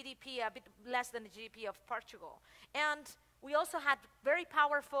the GDP, a bit less than the GDP of Portugal. And we also had very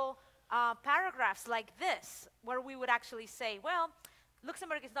powerful paragraphs like this, where we would actually say, well,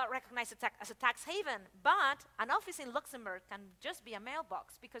 Luxembourg is not recognized as a tax haven, but an office in Luxembourg can just be a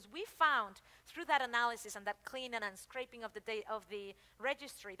mailbox, because we found through that analysis and that cleaning and scraping of the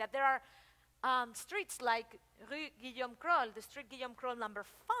registry that there are streets like Rue Guillaume Kroll, the street Guillaume Kroll number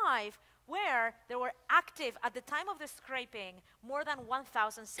 5, where there were active, at the time of the scraping, more than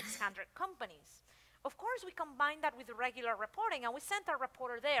 1,600 companies. Of course, we combined that with the regular reporting, and we sent our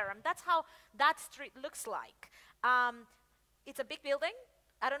reporter there, and that's how that street looks like. It's a big building.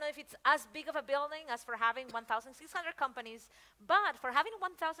 I don't know if it's as big of a building as for having 1,600 companies, but for having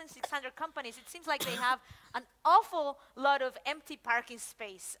 1,600 companies, it seems like they have an awful lot of empty parking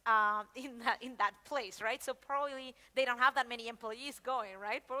space in that place, right? So probably they don't have that many employees going,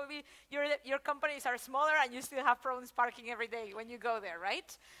 right? Probably your companies are smaller and you still have problems parking every day when you go there,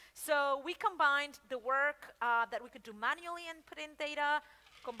 right? So we combined the work that we could do manually and put in data,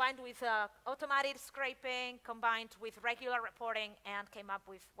 combined with automated scraping, combined with regular reporting, and came up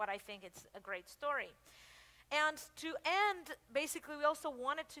with what I think is a great story. And to end, basically, we also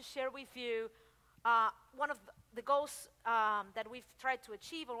wanted to share with you one of the goals that we've tried to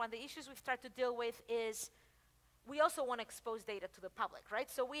achieve, or one of the issues we've tried to deal with is we also want to expose data to the public, right?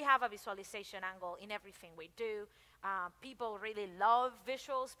 So we have a visualization angle in everything we do. People really love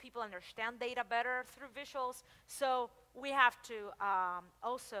visuals. People understand data better through visuals. So we have to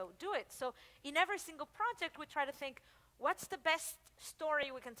also do it. So in every single project, we try to think, what's the best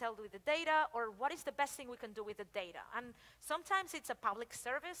story we can tell with the data, or what is the best thing we can do with the data? And sometimes it's a public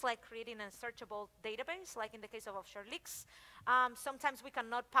service, like creating a searchable database, like in the case of offshore leaks. Sometimes we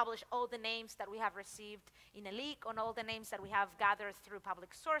cannot publish all the names that we have received in a leak, on all the names that we have gathered through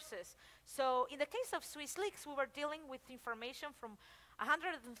public sources. So in the case of Swiss leaks, we were dealing with information from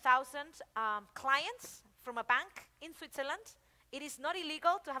 100,000 clients from a bank in Switzerland. It is not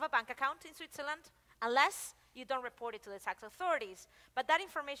illegal to have a bank account in Switzerland unless you don't report it to the tax authorities. But that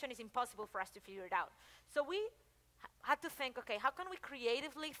information is impossible for us to figure it out. So we had to think, okay, how can we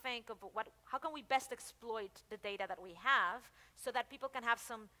creatively think of how can we best exploit the data that we have so that people can have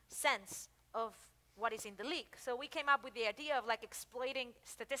some sense of what is in the leak? So we came up with the idea of like exploiting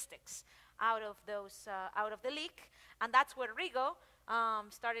statistics out of those, out of the leak. And that's where Rigo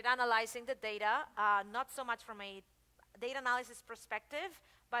started analyzing the data, not so much from a data analysis perspective,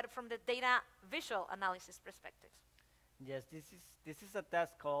 but from the data visual analysis perspective. Yes, this is a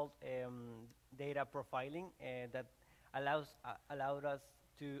task called data profiling that allowed us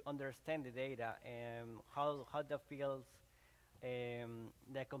to understand the data and how the fields,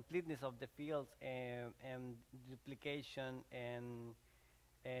 the completeness of the fields and duplication and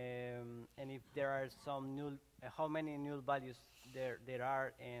if there are some null, how many null values there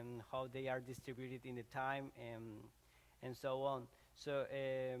are and how they are distributed in the time and so on. So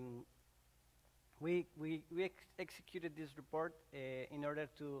we executed this report in order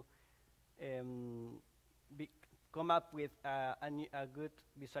to come up with a good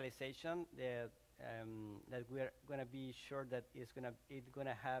visualization that we're going to be sure that it's going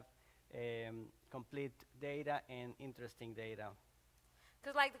to have complete data and interesting data.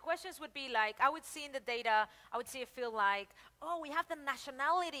 Because like the questions would be like, I would see in the data, I would see a field like, oh, we have the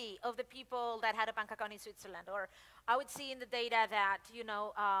nationality of the people that had a bank account in Switzerland. Or I would see in the data that, you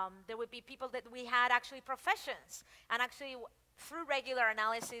know, there would be people that we had actually professions. And actually, through regular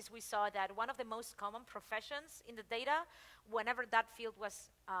analysis, we saw that one of the most common professions in the data, whenever that field was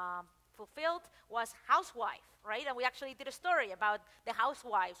fulfilled, was housewife, right? And we actually did a story about the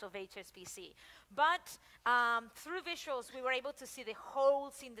housewives of HSBC. But through visuals, we were able to see the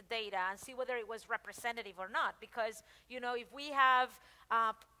holes in the data and see whether it was representative or not. Because, you know, if we have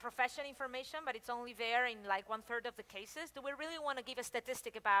profession information, but it's only there in like 1/3 of the cases, do we really want to give a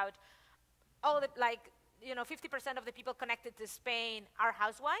statistic about all the, like, you know, 50% of the people connected to Spain are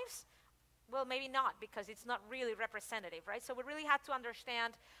housewives? Well, maybe not, because it's not really representative, right? So we really had to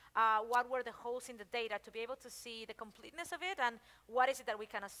understand what were the holes in the data to be able to see the completeness of it and what is it that we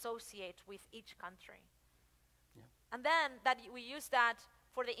can associate with each country. Yeah. And then we use that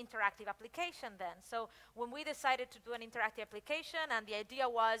for the interactive application then. So when we decided to do an interactive application, and the idea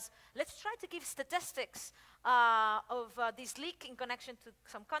was, let's try to give statistics of this leak in connection to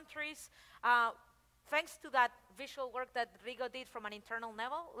some countries. Thanks to that visual work that Rigo did from an internal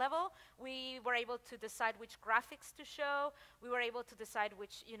level, we were able to decide which graphics to show. We were able to decide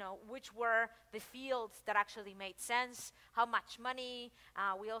which were the fields that actually made sense, how much money.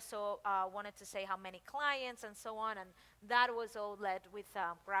 We also wanted to say how many clients and so on, and that was all led with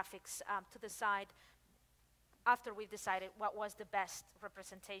graphics to the side after we decided what was the best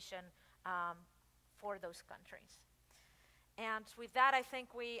representation for those countries. And with that, I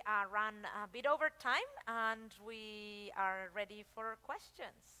think we ran a bit over time, and we are ready for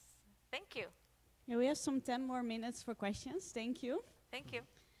questions. Thank you. Yeah, we have some 10 more minutes for questions. Thank you. Thank you.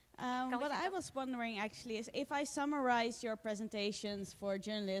 What I was wondering actually is, if I summarize your presentations for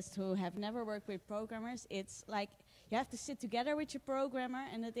journalists who have never worked with programmers, it's like you have to sit together with your programmer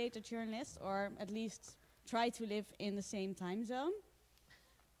and a data journalist, or at least try to live in the same time zone,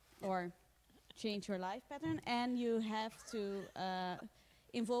 or change your life pattern, and you have to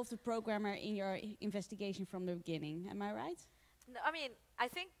involve the programmer in your investigation from the beginning. Am I right? No, I mean, I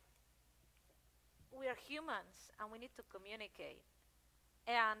think we are humans and we need to communicate.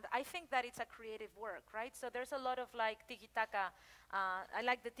 And I think that it's a creative work, right? So there's a lot of like tiki-taka. I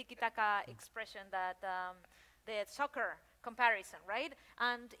like the tiki-taka expression that the soccer comparison, right?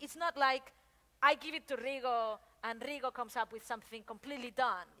 And it's not like I give it to Rigo and Rigo comes up with something completely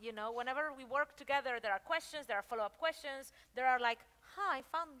done. You know, whenever we work together, there are questions, there are follow-up questions, there are like, I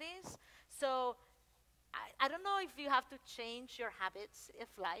found this. So I don't know if you have to change your habits of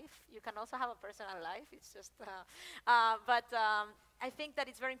life. You can also have a personal life. It's just, I think that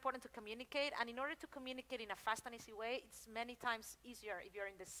it's very important to communicate. And in order to communicate in a fast and easy way, it's many times easier if you're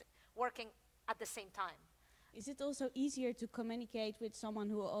in this working at the same time. Is it also easier to communicate with someone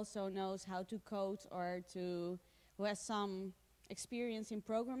who also knows how to code or who has some experience in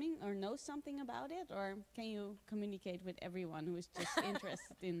programming or knows something about it? Or can you communicate with everyone who is just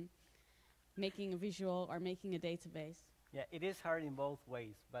interested in making a visual or making a database? Yeah, it is hard in both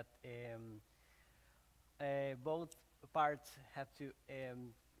ways, but both parts have to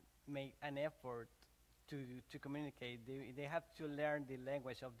make an effort to communicate. They have to learn the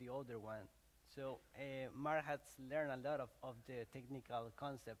language of the other one. So Mark has learned a lot of the technical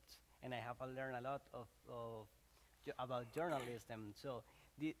concepts, and I have learned a lot about journalism. So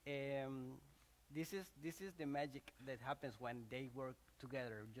this is the magic that happens when they work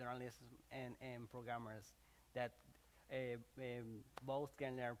together, journalists and programmers, that both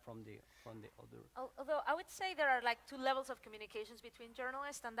can learn from the other. Although I would say there are like two levels of communications between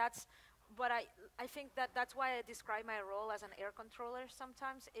journalists, and that's what I think that's why I describe my role as an air controller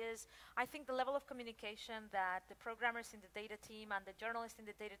sometimes, is I think the level of communication that the programmers in the data team and the journalists in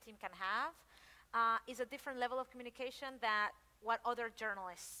the data team can have is a different level of communication than what other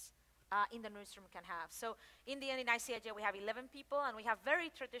journalists in the newsroom can have. So in the end, in ICIJ, we have 11 people, and we have very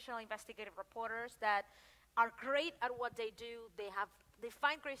traditional investigative reporters that are great at what they do. They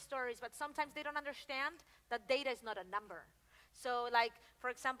find great stories, but sometimes they don't understand that data is not a number. So like, for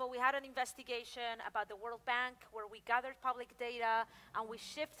example, we had an investigation about the World Bank where we gathered public data and we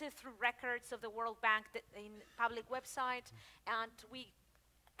shifted through records of the World Bank in public websites, and we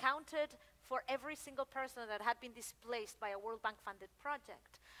counted for every single person that had been displaced by a World Bank funded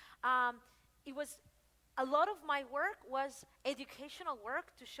project. It was a lot of my work was educational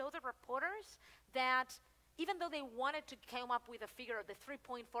work to show the reporters that even though they wanted to come up with a figure of the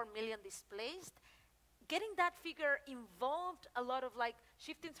 3.4 million displaced, getting that figure involved a lot of like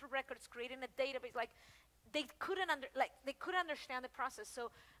shifting through records, creating a database. Like they couldn't understand the process.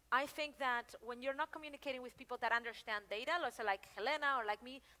 So I think that when you're not communicating with people that understand data, let's say like Helena or like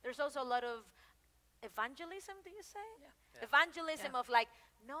me, there's also a lot of evangelism. Do you say? Yeah. Evangelism of like,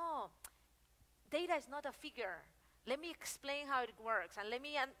 no, data is not a figure. Let me explain how it works, and let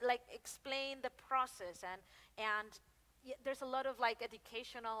me like explain the process, and there's a lot of like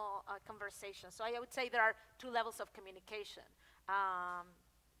educational conversations. So I would say there are two levels of communication.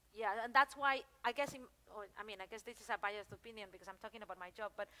 Yeah, and that's why I guess I guess this is a biased opinion because I'm talking about my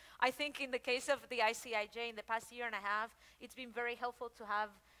job, but I think in the case of the ICIJ in the past year and a half, it's been very helpful to have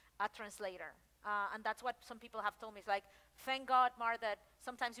a translator. And that's what some people have told me. It's like, thank God, Mar, that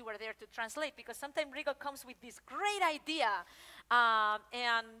sometimes you were there to translate, because sometimes Rigo comes with this great idea,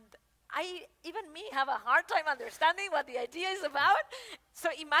 and even me have a hard time understanding what the idea is about. So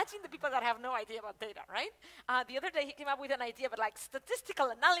imagine the people that have no idea about data, right? The other day he came up with an idea about like statistical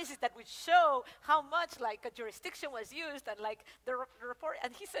analysis that would show how much like a jurisdiction was used, and like the report,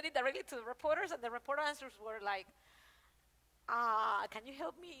 and he sent it directly to the reporters, and the reporter answers were like, can you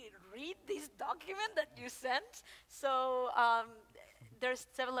help me read this document that you sent? So there's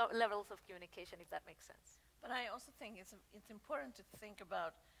several levels of communication, if that makes sense. But I also think it's important to think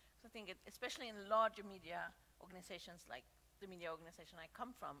about, especially in larger media organizations like the media organization I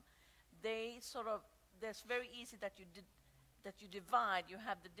come from, there's very easy that you divide. You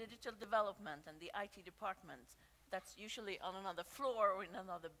have the digital development and the IT department that's usually on another floor or in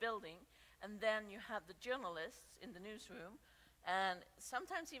another building, and then you have the journalists in the newsroom. And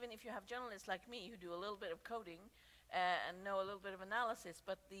sometimes even if you have journalists like me who do a little bit of coding and know a little bit of analysis,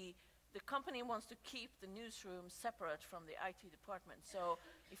 but the company wants to keep the newsroom separate from the IT department. So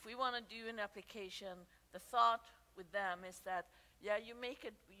if we want to do an application, the thought with them is that, yeah, you make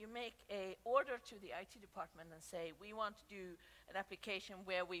a order to the IT department and say, we want to do an application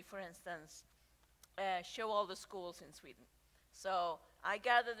where we, for instance, show all the schools in Sweden. So I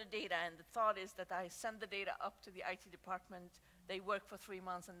gather the data, and the thought is that I send the data up to the IT department, they work for 3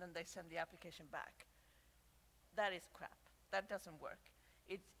 months, and then they send the application back. That is crap. That doesn't work.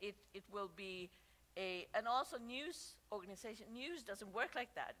 It will be and also news organization, news doesn't work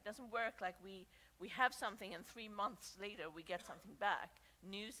like that. It doesn't work like we we have something and 3 months later we get something back.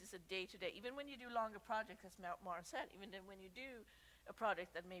 News is a day-to-day. Even when you do longer projects, as Mara said, even then when you do a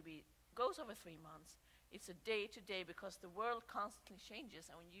project that maybe goes over 3 months, it's a day-to-day because the world constantly changes,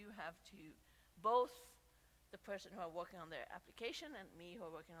 and when you have to, both the person who are working on their application and me who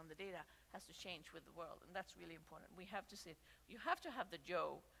are working on the data has to change with the world, and that's really important. We have to sit, you have to have the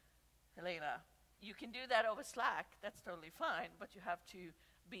Joe, Helena. You can do that over Slack, that's totally fine, but you have to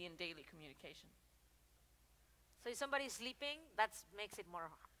be in daily communication. So if somebody's sleeping, that makes it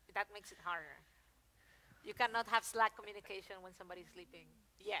harder. You cannot have Slack communication when somebody's sleeping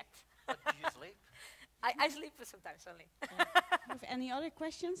yet. But do you sleep? I sleep sometimes only. Have any other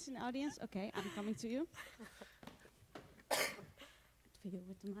questions in the audience? Okay, I'm coming to you. Video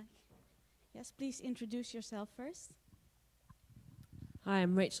with the mic. Yes, please introduce yourself first. Hi,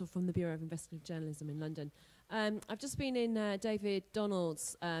 I'm Rachel from the Bureau of Investigative Journalism in London. I've just been in David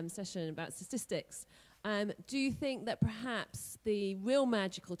Donald's session about statistics. Do you think that perhaps the real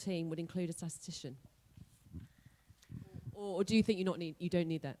magical team would include a statistician? Or do you think you don't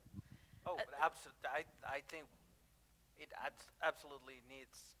need that? Oh, absolutely. I think it absolutely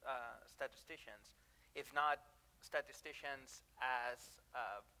needs statisticians. If not statisticians as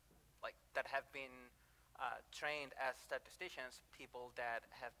like that have been trained as statisticians, people that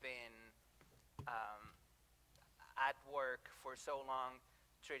have been at work for so long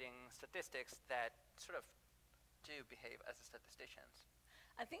treating statistics that sort of do behave as statisticians.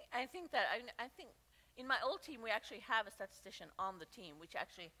 I think in my old team we actually have a statistician on the team, which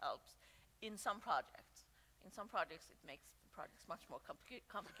actually helps in some projects. In some projects it makes the projects much more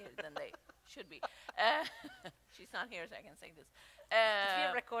complicated than they should be. She's not here, so I can say this. It's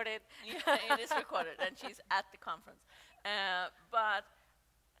being recorded. Yeah, it is recorded, and she's at the conference. But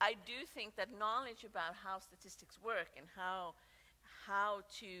I do think that knowledge about how statistics work and how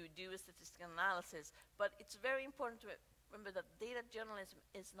to do a statistical analysis, but it's very important to remember that data journalism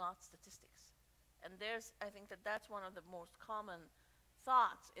is not statistics. And I think that's one of the most common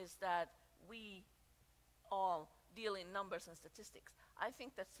thoughts, is that we all deal in numbers and statistics. I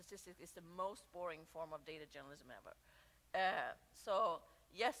think that statistics is the most boring form of data journalism ever. So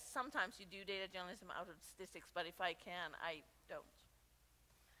yes, sometimes you do data journalism out of statistics, but if I can, I don't.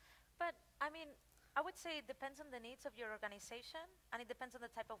 But I mean, I would say it depends on the needs of your organization, and it depends on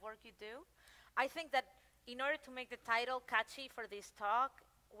the type of work you do. I think that in order to make the title catchy for this talk,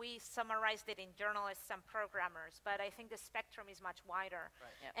 we summarized it in journalists and programmers, but I think the spectrum is much wider.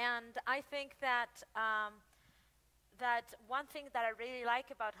 Right. Yep. And I think that that one thing that I really like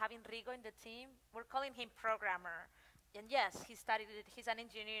about having Rigo in the team, we're calling him programmer. And yes, he's an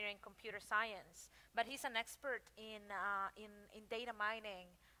engineer in computer science, but he's an expert in data mining,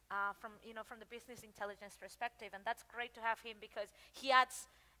 from the business intelligence perspective, and that's great to have him because he adds,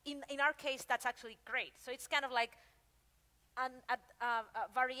 in our case, that's actually great. So it's kind of like a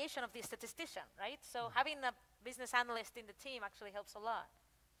variation of the statistician, right? So having a business analyst in the team actually helps a lot.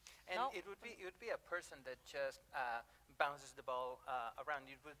 And it would be a person that just bounces the ball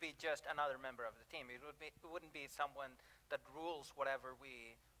around. It would be just another member of the team. It wouldn't be someone that rules whatever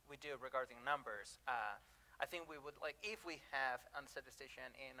we do regarding numbers. I think we would, like, if we have a statistician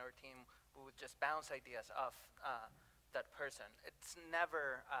in our team, we would just bounce ideas off that person. It's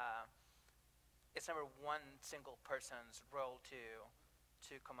never one single person's role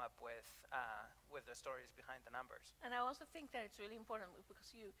to come up with the stories behind the numbers. And I also think that it's really important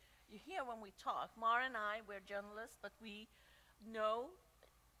because you hear when we talk, Mara and I, we're journalists, but we know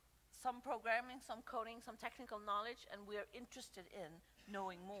some programming, some coding, some technical knowledge, and we're interested in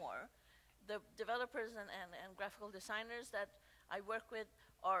knowing more. The developers and graphical designers that I work with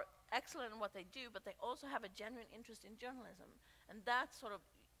are excellent in what they do, but they also have a genuine interest in journalism. And that's sort of,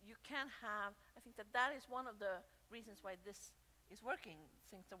 you can have, I think that is one of the reasons why this is working,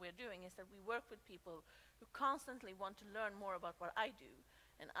 things that we're doing, is that we work with people who constantly want to learn more about what I do.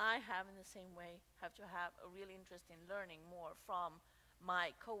 And I have, in the same way, have to have a real interest in learning more from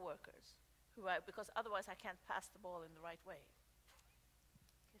my coworkers, because otherwise I can't pass the ball in the right way.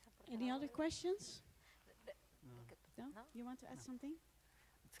 Any other questions? No? No? You want to add something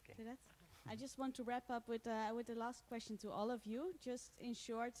It's okay. to that? I just want to wrap up with the last question to all of you. Just in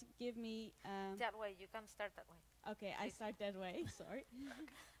short, give me... That way, you can start that way. Okay, I start that way, sorry.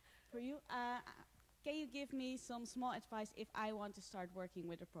 For you, can you give me some small advice if I want to start working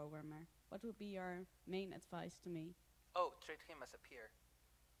with a programmer? What would be your main advice to me? Oh, treat him as a peer.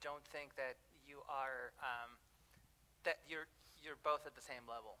 Don't think that you are, that you're both at the same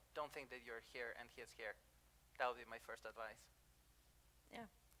level. Don't think that you're here and he's here. That would be my first advice. Yeah,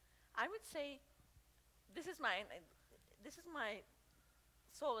 I would say this is my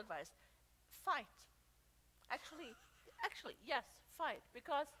sole advice. fight. Actually, yes, fight,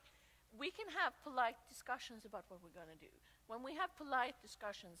 because we can have polite discussions about what we're going to do. When we have polite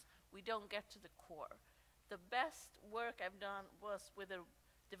discussions, we don't get to the core. The best work I've done was with a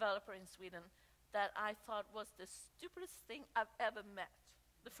developer in Sweden that I thought was the stupidest thing I've ever met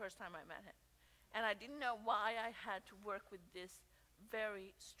the first time I met him. And I didn't know why I had to work with this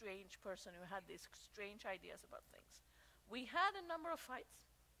very strange person who had these strange ideas about things. We had a number of fights.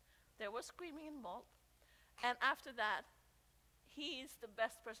 There was screaming involved. And after that, he is the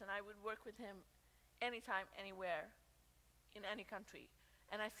best person. I would work with him anytime, anywhere, in any country.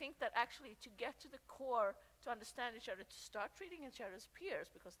 And I think that actually to get to the core, to understand each other, to start treating each other as peers,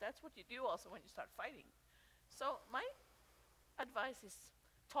 because that's what you do also when you start fighting. So my advice is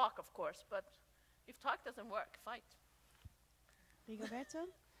talk, of course, but if talk doesn't work, fight. Rigoberto?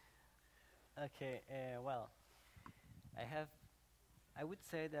 Okay, well, I would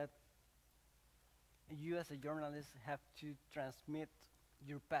say that you as a journalist have to transmit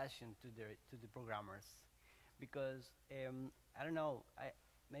your passion to the programmers, because I don't know,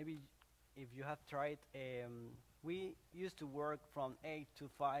 maybe if you have tried, we used to work from 8 to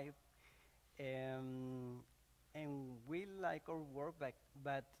 5, and we like our work,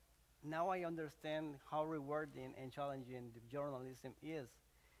 but now I understand how rewarding and challenging the journalism is,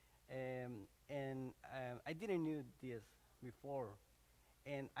 and I didn't know this before.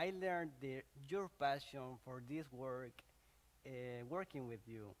 And I learned your passion for this work, working with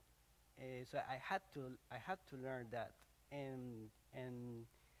you. So I had to learn that, and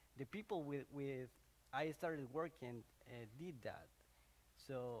the people with I started working did that.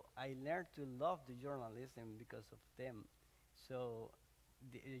 So I learned to love the journalism because of them. So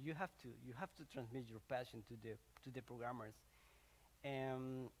you have to transmit your passion to the programmers,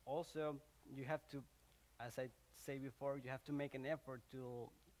 and also you have to, as I say before, you have to make an effort to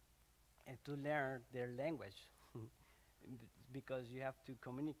learn their language, because you have to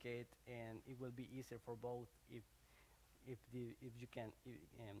communicate, and it will be easier for both if you can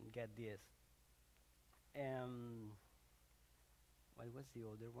get this. What was the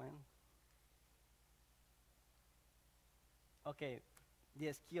other one? Okay,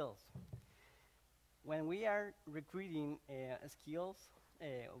 the skills. When we are recruiting skills,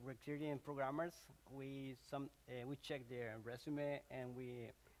 recruiting programmers, we check their resume, and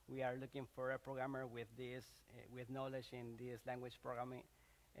we are looking for a programmer with this with knowledge in this language programming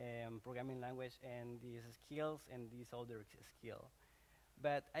language, and these skills and these other skill.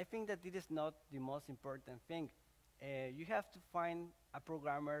 But I think that it is not the most important thing. You have to find a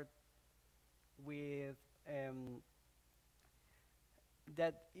programmer with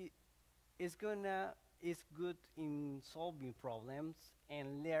that is good in solving problems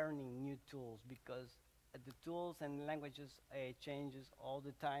and learning new tools, because the tools and languages changes all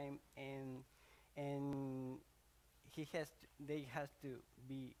the time, and they has to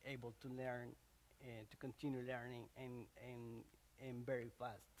be able to learn, to continue learning, and very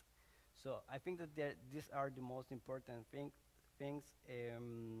fast. So I think that these are the most important things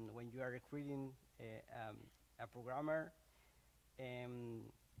when you are recruiting a programmer.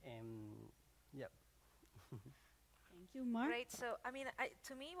 Yeah. Thank you, Mark. Great. So, I mean,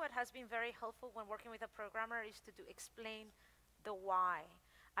 to me, what has been very helpful when working with a programmer is to explain the why.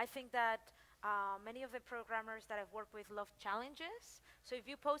 I think that many of the programmers that I've worked with love challenges. So if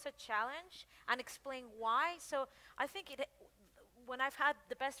you pose a challenge and explain why, so I think when I've had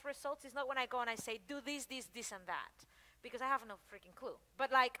the best results is not when I go and I say, do this, this, this, and that, because I have no freaking clue.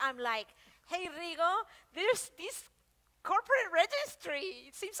 But like, I'm like, hey, Rigo, there's this corporate registry.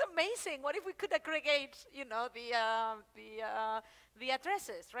 It seems amazing. What if we could aggregate, you know, the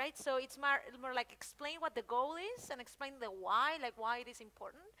addresses, right? So it's more like explain what the goal is and explain the why, like why it is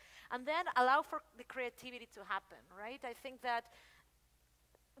important, and then allow for the creativity to happen, right? I think that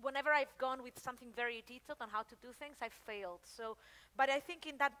whenever I've gone with something very detailed on how to do things, I've failed. So, but I think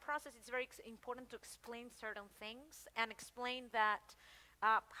in that process, it's very important to explain certain things and explain that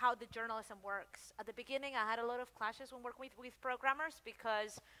how the journalism works. At the beginning, I had a lot of clashes when working with programmers,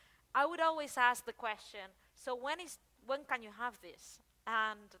 because I would always ask the question, so when can you have this?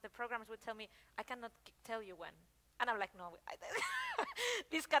 And the programmers would tell me, I cannot tell you when. And I'm like, no,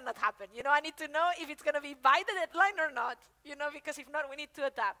 this cannot happen. You know, I need to know if it's going to be by the deadline or not, you know, because if not, we need to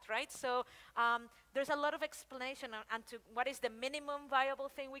adapt, right? So there's a lot of explanation on to what is the minimum viable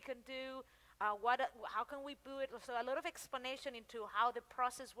thing we can do, how can we do it? So a lot of explanation into how the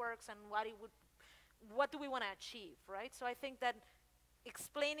process works and what do we want to achieve, right? So I think that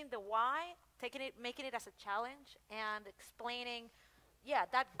explaining the why, making it as a challenge, and explaining, yeah,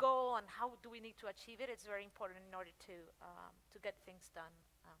 that goal and how do we need to achieve it, it's very important in order to get things done.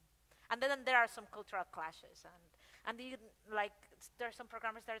 And then there are some cultural clashes, and like there are some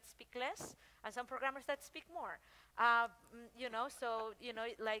programmers that speak less, and some programmers that speak more. So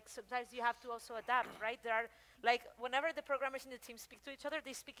like sometimes you have to also adapt, right? There are like whenever the programmers in the team speak to each other,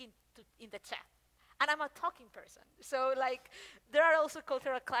 they speak in the chat. And I'm a talking person. So like there are also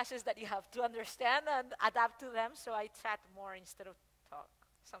cultural clashes that you have to understand and adapt to them. So I chat more instead of talk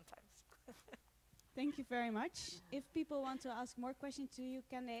sometimes. Thank you very much. If people want to ask more questions to you,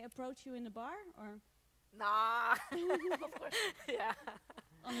 can they approach you in the bar or Nah, of course, yeah.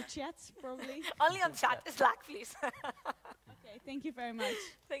 on the chat, probably? Only on chat, Slack, please. Okay, thank you very much.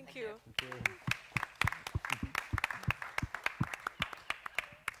 Thank you. Okay.